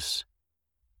reckonings,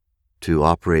 to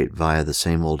operate via the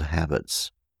same old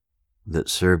habits that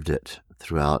served it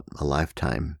throughout a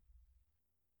lifetime.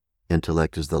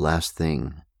 Intellect is the last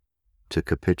thing to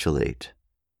capitulate,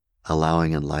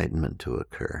 allowing enlightenment to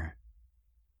occur.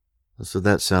 So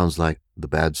that sounds like the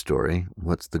bad story.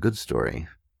 What's the good story?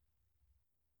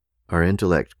 Our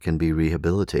intellect can be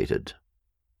rehabilitated,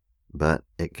 but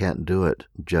it can't do it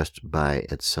just by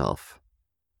itself.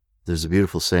 There's a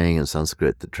beautiful saying in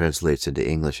Sanskrit that translates into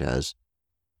English as,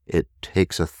 "It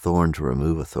takes a thorn to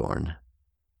remove a thorn."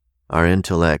 Our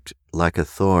intellect, like a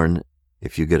thorn,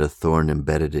 if you get a thorn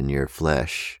embedded in your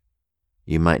flesh,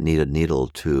 you might need a needle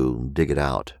to dig it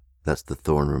out. That's the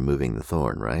thorn removing the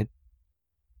thorn, right?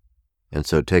 And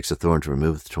so it takes a thorn to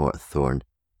remove the thorn.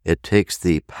 It takes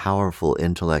the powerful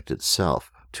intellect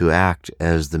itself to act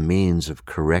as the means of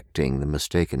correcting the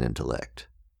mistaken intellect.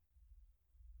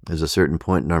 There's a certain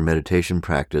point in our meditation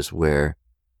practice where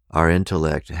our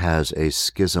intellect has a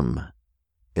schism.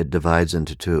 It divides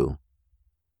into two.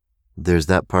 There's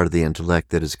that part of the intellect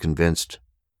that is convinced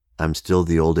I'm still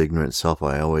the old ignorant self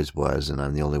I always was, and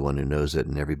I'm the only one who knows it,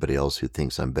 and everybody else who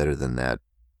thinks I'm better than that,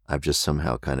 I've just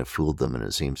somehow kind of fooled them, and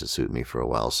it seems to suit me for a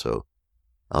while, so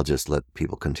I'll just let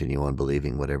people continue on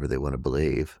believing whatever they want to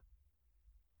believe.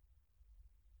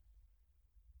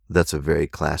 That's a very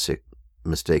classic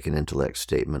mistaken intellect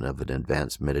statement of an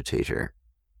advanced meditator,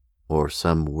 or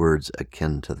some words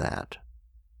akin to that.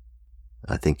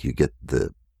 I think you get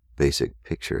the basic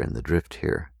picture and the drift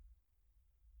here,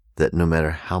 that no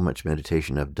matter how much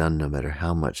meditation I've done, no matter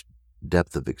how much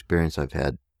depth of experience I've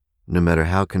had, no matter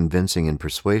how convincing and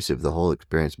persuasive the whole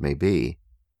experience may be,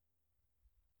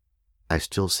 I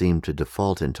still seem to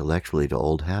default intellectually to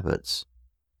old habits,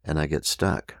 and I get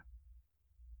stuck.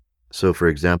 So, for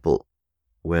example,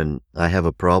 when I have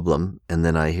a problem, and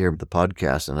then I hear the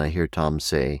podcast and I hear Tom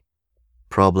say,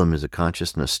 problem is a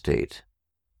consciousness state.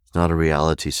 It's not a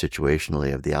reality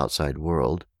situationally of the outside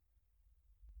world.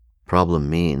 Problem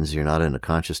means you're not in a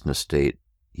consciousness state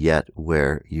yet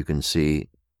where you can see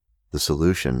the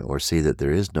solution or see that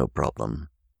there is no problem.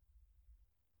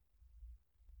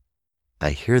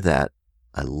 I hear that.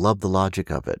 I love the logic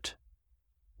of it,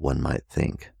 one might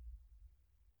think.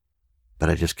 But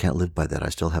I just can't live by that. I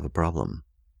still have a problem.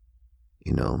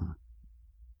 You know,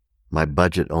 my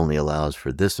budget only allows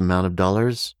for this amount of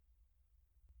dollars,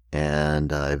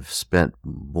 and I've spent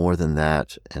more than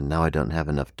that, and now I don't have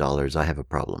enough dollars. I have a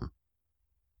problem.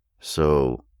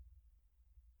 So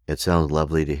it sounds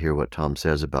lovely to hear what Tom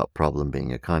says about problem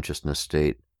being a consciousness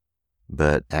state,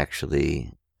 but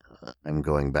actually I'm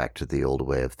going back to the old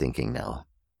way of thinking now.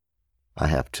 I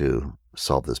have to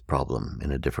solve this problem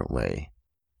in a different way.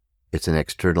 It's an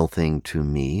external thing to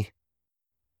me,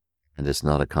 and it's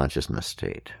not a consciousness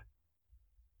state.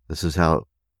 This is how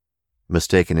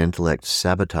mistaken intellect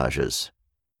sabotages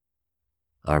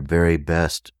our very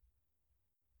best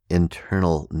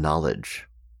internal knowledge,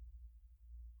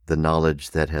 the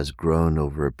knowledge that has grown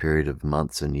over a period of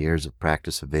months and years of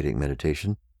practice of Vedic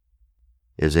meditation,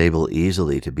 is able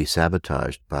easily to be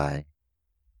sabotaged by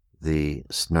the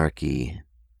snarky,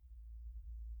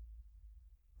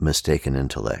 mistaken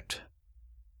intellect,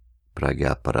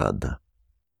 pragyaparada.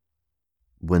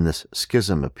 When this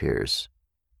schism appears,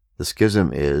 the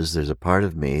schism is there's a part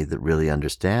of me that really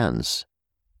understands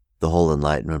the whole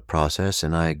enlightenment process,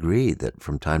 and I agree that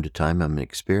from time to time I'm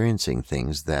experiencing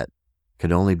things that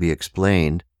can only be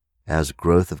explained as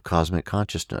growth of cosmic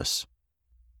consciousness.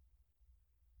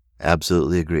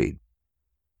 Absolutely agreed.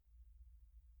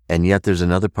 And yet there's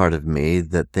another part of me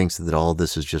that thinks that all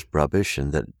this is just rubbish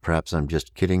and that perhaps I'm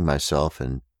just kidding myself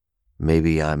and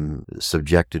maybe I'm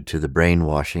subjected to the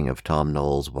brainwashing of Tom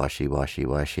Knowles,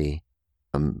 washi.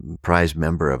 I'm a prize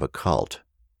member of a cult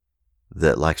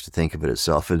that likes to think of it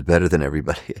itself as better than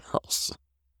everybody else.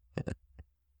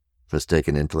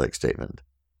 Mistaken intellect statement.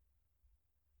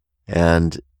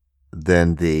 And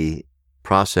then the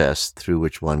process through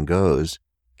which one goes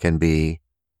can be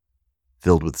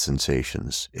filled with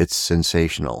sensations. It's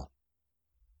sensational.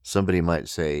 Somebody might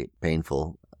say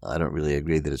painful. I don't really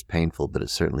agree that it's painful, but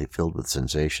it's certainly filled with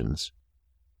sensations.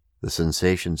 The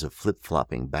sensations of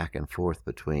flip-flopping back and forth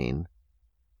between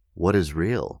what is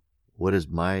real, what is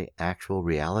my actual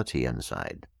reality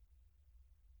inside.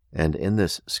 And in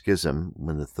this schism,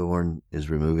 when the thorn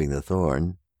is removing the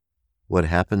thorn, what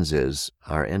happens is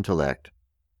our intellect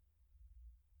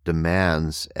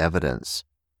demands evidence.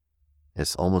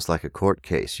 It's almost like a court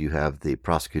case. You have the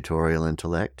prosecutorial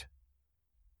intellect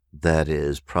that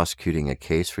is prosecuting a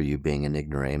case for you being an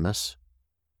ignoramus,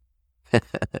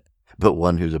 but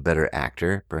one who's a better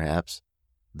actor, perhaps,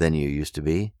 than you used to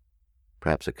be,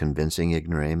 perhaps a convincing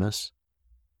ignoramus.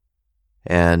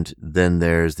 And then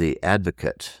there's the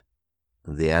advocate.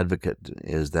 The advocate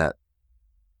is that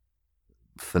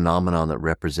phenomenon that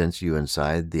represents you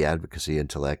inside, the advocacy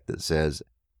intellect that says,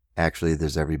 actually,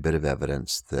 there's every bit of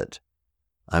evidence that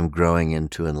I'm growing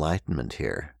into enlightenment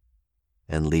here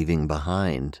and leaving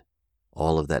behind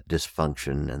all of that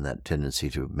dysfunction and that tendency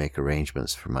to make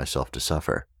arrangements for myself to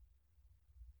suffer.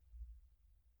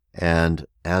 And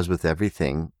as with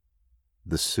everything,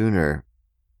 the sooner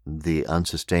the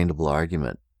unsustainable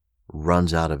argument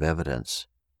runs out of evidence,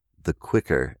 the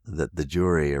quicker that the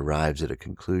jury arrives at a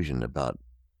conclusion about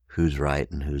who's right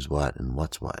and who's what and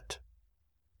what's what.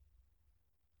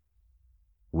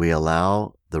 We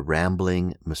allow the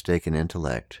rambling, mistaken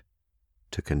intellect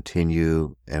to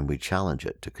continue, and we challenge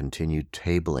it to continue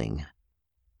tabling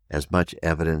as much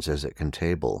evidence as it can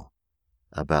table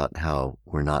about how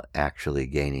we're not actually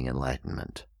gaining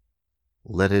enlightenment.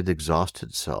 Let it exhaust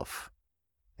itself,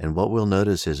 and what we'll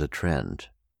notice is a trend.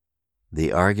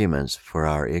 The arguments for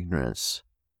our ignorance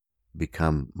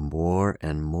become more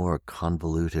and more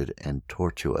convoluted and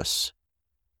tortuous.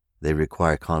 They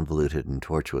require convoluted and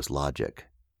tortuous logic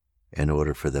in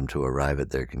order for them to arrive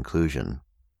at their conclusion.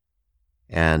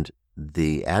 And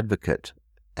the advocate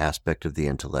aspect of the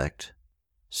intellect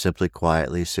simply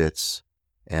quietly sits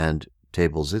and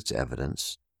tables its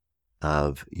evidence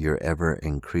of your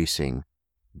ever-increasing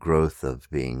growth of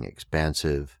being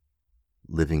expansive,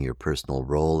 living your personal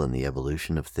role in the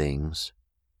evolution of things,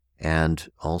 and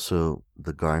also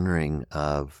the garnering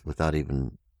of, without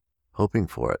even hoping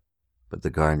for it, but the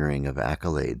garnering of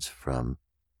accolades from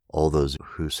all those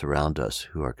who surround us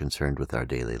who are concerned with our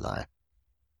daily life.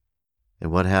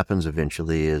 And what happens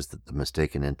eventually is that the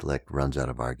mistaken intellect runs out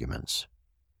of arguments.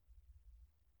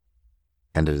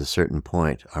 And at a certain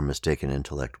point, our mistaken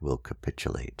intellect will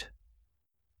capitulate.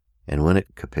 And when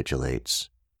it capitulates,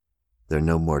 there are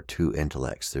no more two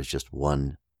intellects. There's just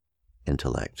one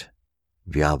intellect.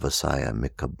 Vyavasaya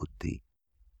Mika Buddhi.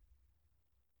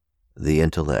 The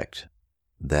intellect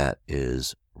that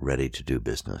is ready to do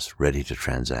business, ready to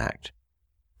transact.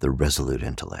 The resolute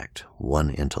intellect, one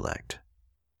intellect.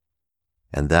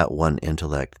 And that one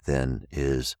intellect then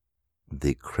is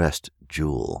the crest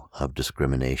jewel of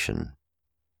discrimination.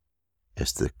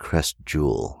 It's the crest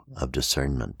jewel of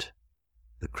discernment,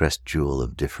 the crest jewel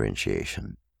of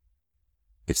differentiation.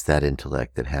 It's that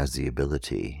intellect that has the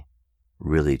ability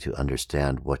really to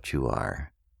understand what you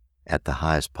are at the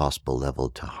highest possible level,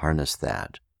 to harness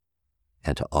that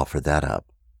and to offer that up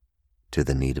to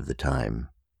the need of the time,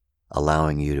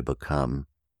 allowing you to become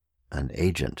an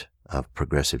agent of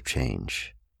progressive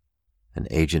change. An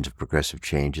agent of progressive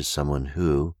change is someone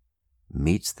who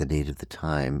meets the need of the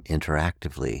time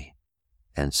interactively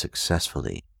and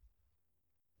successfully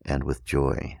and with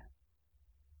joy,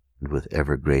 and with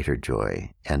ever greater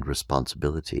joy and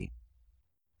responsibility.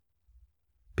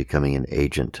 becoming an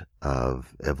agent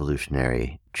of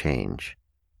evolutionary change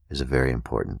is a very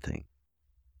important thing.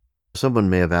 Someone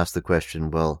may have asked the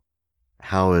question, well,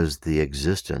 how is the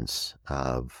existence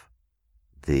of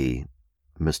the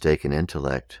mistaken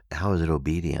intellect, how is it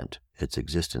obedient, its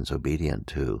existence obedient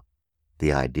to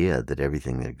the idea that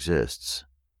everything that exists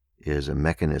is a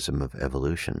mechanism of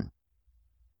evolution?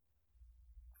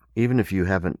 Even if you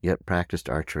haven't yet practiced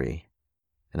archery,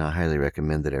 and I highly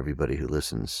recommend that everybody who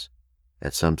listens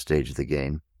at some stage of the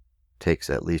game takes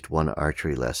at least one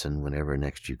archery lesson whenever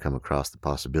next you come across the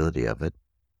possibility of it.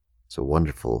 It's a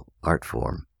wonderful art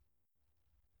form.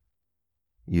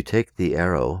 You take the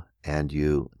arrow and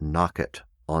you knock it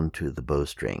onto the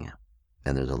bowstring,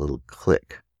 and there's a little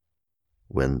click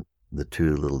when the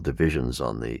two little divisions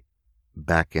on the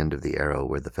back end of the arrow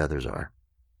where the feathers are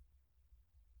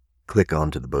click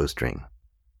onto the bowstring.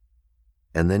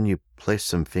 And then you place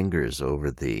some fingers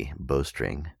over the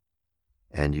bowstring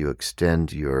and you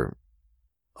extend your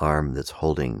arm that's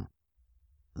holding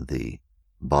the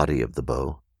body of the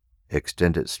bow,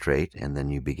 extend it straight, and then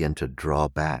you begin to draw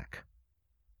back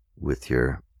with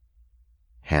your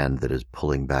hand that is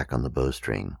pulling back on the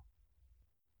bowstring.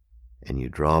 And you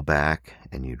draw back,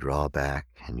 and you draw back,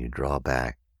 and you draw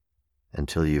back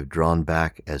until you've drawn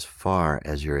back as far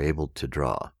as you're able to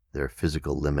draw. There are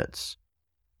physical limits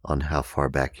on how far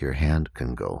back your hand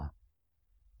can go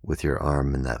with your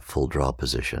arm in that full draw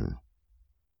position.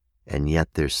 And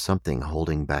yet there's something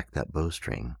holding back that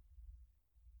bowstring,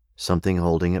 something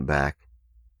holding it back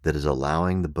that is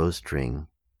allowing the bowstring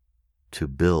to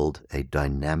build a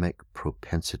dynamic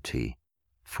propensity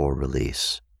for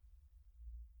release.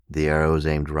 The arrow is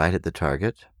aimed right at the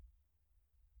target.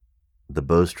 The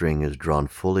bowstring is drawn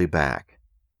fully back,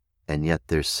 and yet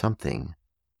there's something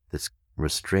that's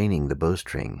restraining the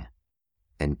bowstring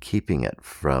and keeping it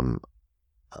from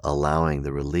allowing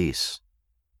the release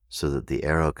so that the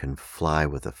arrow can fly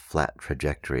with a flat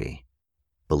trajectory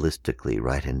ballistically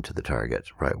right into the target,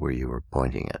 right where you were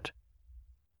pointing it.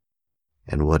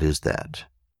 And what is that?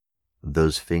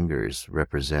 Those fingers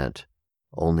represent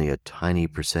only a tiny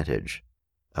percentage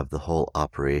of the whole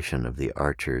operation of the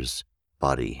archer's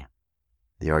body.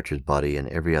 The archer's body in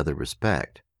every other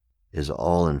respect is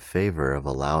all in favor of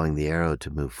allowing the arrow to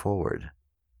move forward.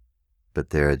 But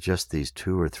there are just these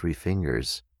 2 or 3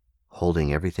 fingers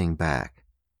holding everything back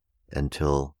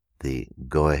until the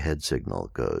go-ahead signal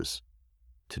goes.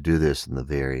 To do this in the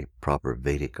very proper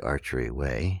Vedic archery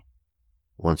way,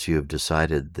 once you have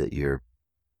decided that your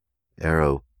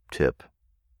arrow tip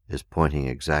is pointing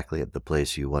exactly at the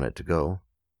place you want it to go,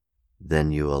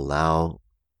 then you allow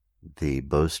the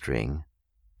bowstring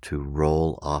to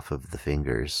roll off of the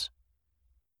fingers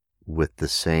with the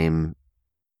same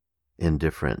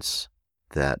indifference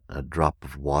that a drop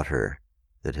of water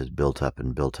that has built up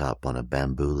and built up on a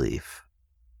bamboo leaf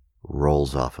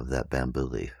rolls off of that bamboo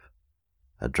leaf.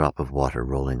 A drop of water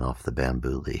rolling off the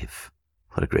bamboo leaf.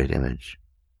 What a great image.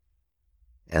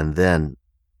 And then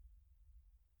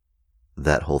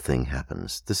that whole thing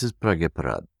happens. This is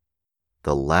Pragyaparad,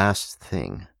 the last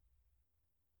thing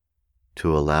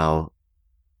to allow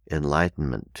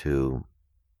enlightenment to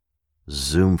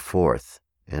zoom forth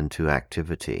into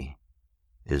activity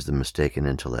is the mistaken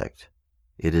intellect.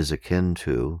 It is akin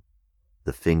to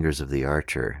the fingers of the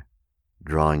archer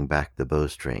drawing back the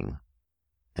bowstring,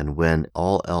 and when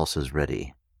all else is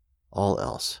ready, all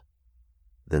else,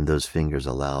 then those fingers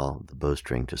allow the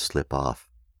bowstring to slip off,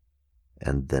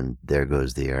 and then there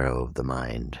goes the arrow of the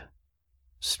mind,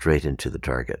 straight into the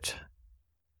target.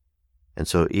 And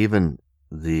so even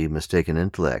the mistaken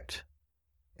intellect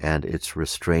and its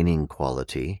restraining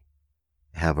quality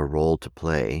have a role to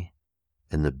play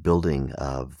in the building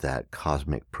of that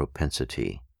cosmic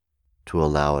propensity to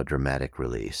allow a dramatic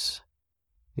release.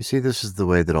 You see, this is the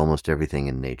way that almost everything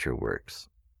in nature works.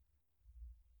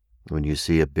 When you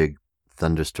see a big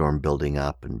thunderstorm building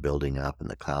up and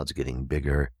the clouds getting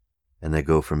bigger, and they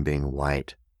go from being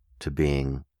white to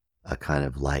being a kind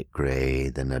of light gray,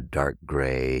 then a dark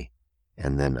gray,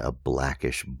 and then a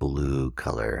blackish blue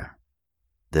color.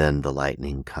 Then the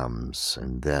lightning comes,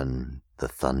 and then the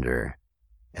thunder,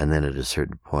 and then at a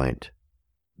certain point,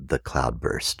 the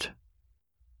cloudburst.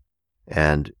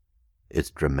 And it's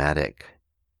dramatic.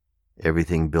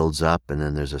 Everything builds up, and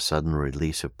then there's a sudden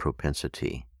release of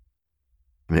propensity.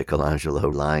 Michelangelo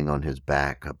lying on his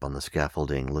back up on the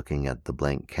scaffolding, looking at the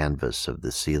blank canvas of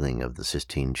the ceiling of the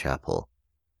Sistine Chapel,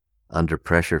 under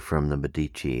pressure from the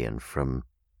Medici and from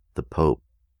the Pope,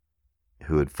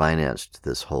 who had financed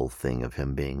this whole thing of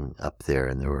him being up there,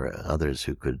 and there were others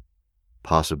who could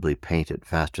possibly paint it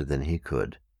faster than he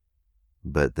could.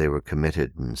 But they were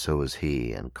committed, and so was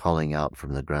he, and calling out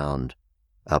from the ground,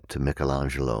 up to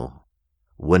Michelangelo,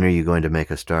 "When are you going to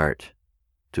make a start?"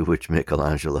 To which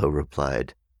Michelangelo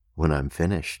replied, "When I'm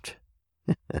finished."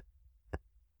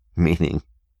 Meaning,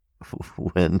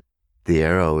 when the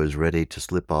arrow is ready to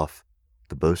slip off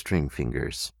the bowstring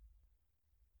fingers.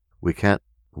 We can't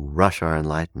rush our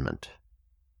enlightenment.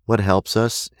 What helps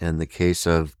us in the case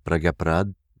of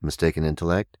pragyaparad, mistaken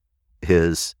intellect,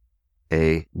 is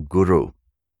a guru.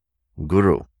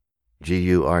 Guru.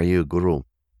 G-U-R-U, guru.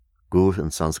 Gu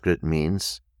in Sanskrit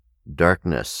means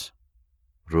darkness.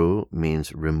 Ru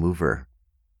means remover.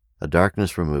 A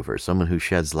darkness remover, someone who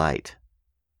sheds light.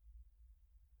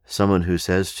 Someone who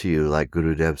says to you, like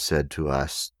Gurudev said to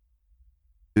us,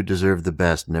 "You deserve the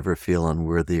best, never feel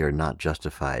unworthy or not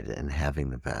justified in having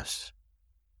the best.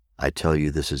 I tell you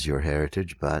this is your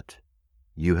heritage, but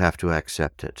you have to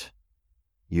accept it.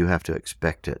 You have to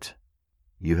expect it.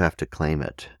 You have to claim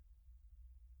it.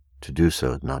 To do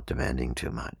so, not demanding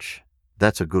too much."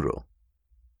 That's a guru,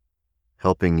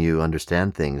 helping you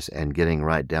understand things and getting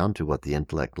right down to what the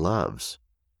intellect loves.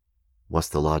 What's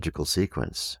the logical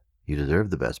sequence? You deserve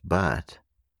the best, but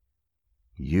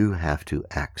you have to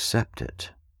accept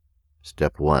it.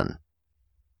 Step 1.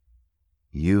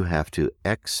 You have to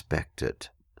expect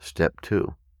it. Step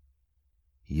 2.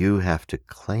 You have to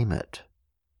claim it.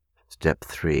 Step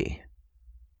 3.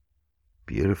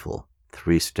 Beautiful.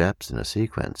 3 steps in a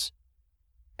sequence.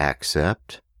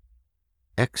 Accept,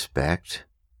 expect,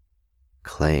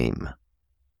 claim.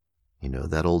 You know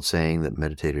that old saying that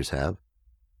meditators have?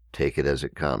 Take it as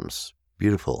it comes.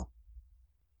 Beautiful.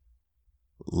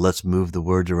 Let's move the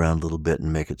words around a little bit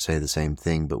and make it say the same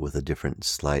thing, but with a different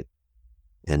slight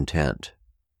intent.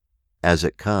 As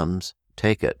it comes,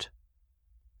 take it.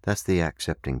 That's the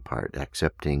accepting part.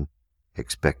 Accepting,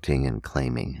 expecting, and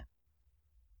claiming.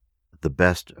 The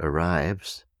best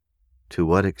arrives. To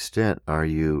what extent are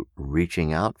you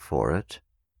reaching out for it?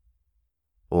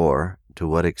 Or to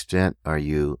what extent are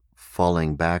you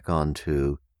falling back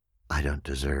onto, I don't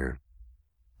deserve,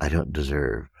 I don't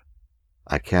deserve,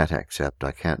 I can't accept,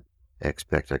 I can't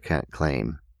expect, I can't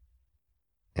claim.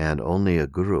 And only a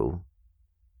guru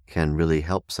can really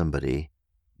help somebody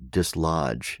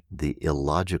dislodge the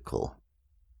illogical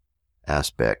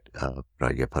aspect of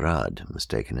pragyaparad,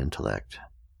 mistaken intellect.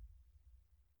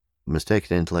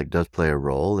 Mistaken intellect does play a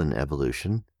role in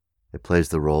evolution. It plays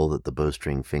the role that the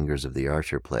bowstring fingers of the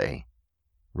archer play,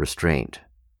 restraint,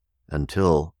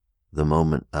 until the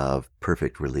moment of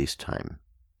perfect release time,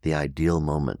 the ideal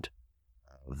moment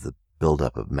of the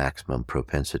buildup of maximum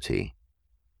propensity.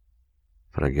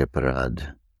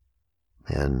 Pragyaparad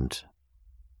and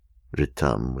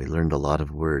Ritam. We learned a lot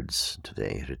of words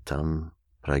today. Ritam,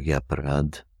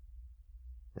 Pragyaparad,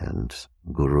 and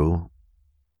Guru.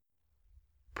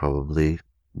 Probably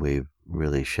we've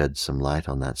really shed some light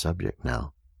on that subject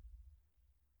now.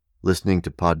 Listening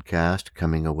to podcast,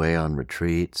 coming away on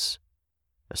retreats,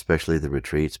 especially the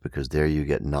retreats, because there you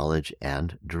get knowledge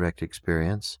and direct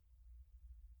experience.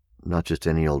 Not just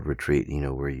any old retreat,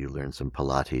 where you learn some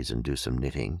Pilates and do some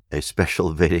knitting. A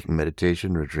special Vedic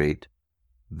meditation retreat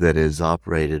that is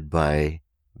operated by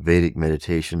Vedic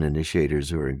meditation initiators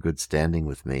who are in good standing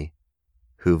with me,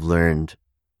 who've learned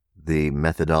the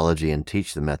methodology and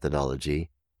teach the methodology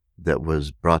that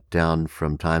was brought down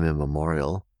from time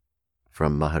immemorial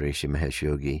from Maharishi Mahesh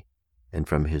Yogi and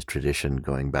from his tradition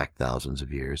going back thousands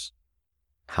of years.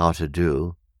 How to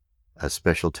do a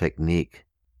special technique,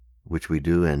 which we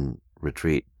do in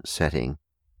retreat setting,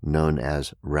 known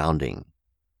as rounding,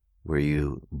 where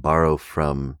you borrow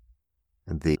from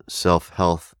the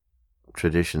self-health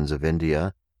traditions of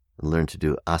India and learn to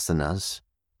do asanas.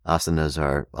 Asanas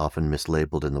are often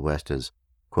mislabeled in the West as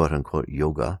quote-unquote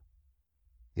yoga.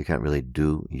 You can't really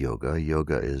do yoga.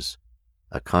 Yoga is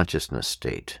a consciousness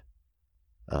state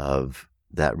of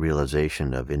that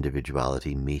realization of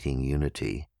individuality meeting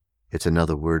unity. It's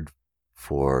another word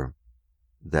for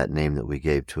that name that we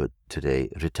gave to it today,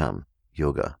 Ritam,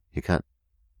 yoga. You can't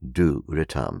do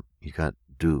Ritam. You can't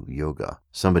do yoga.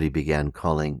 Somebody began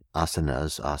calling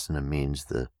asanas. Asana means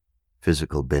the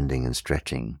physical bending and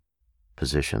stretching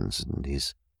positions, and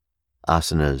these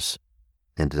asanas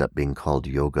ended up being called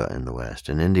yoga in the West.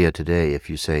 In India today, if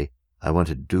you say, I want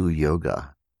to do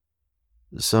yoga,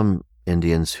 some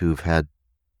Indians who've had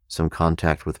some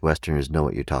contact with Westerners know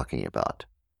what you're talking about.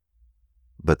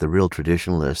 But the real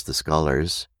traditionalists, the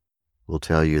scholars, will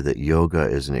tell you that yoga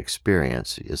is an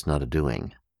experience, it's not a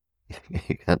doing.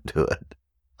 You can't do it.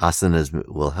 Asanas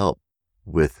will help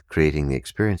with creating the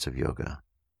experience of yoga.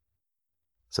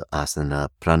 So asana,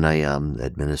 pranayam,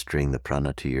 administering the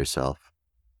prana to yourself,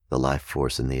 the life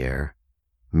force in the air.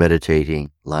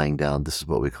 Meditating, lying down, this is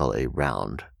what we call a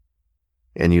round.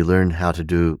 And you learn how to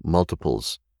do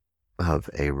multiples of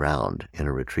a round in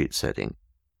a retreat setting.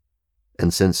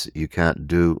 And since you can't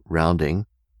do rounding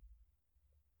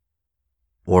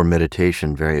or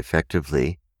meditation very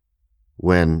effectively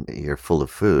when you're full of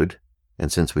food,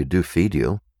 and since we do feed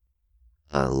you,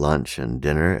 lunch and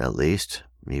dinner at least,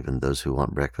 even those who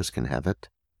want breakfast can have it,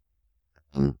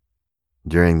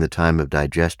 during the time of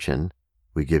digestion,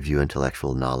 we give you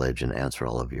intellectual knowledge and answer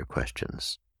all of your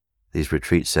questions. These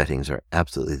retreat settings are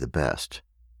absolutely the best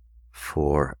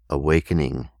for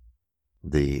awakening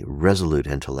the resolute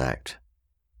intellect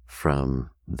from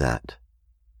that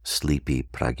sleepy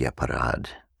pragyaparad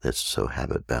that's so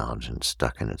habit-bound and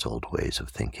stuck in its old ways of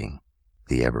thinking,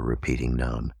 the ever-repeating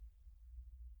known.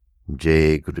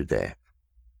 Jai Gurudev.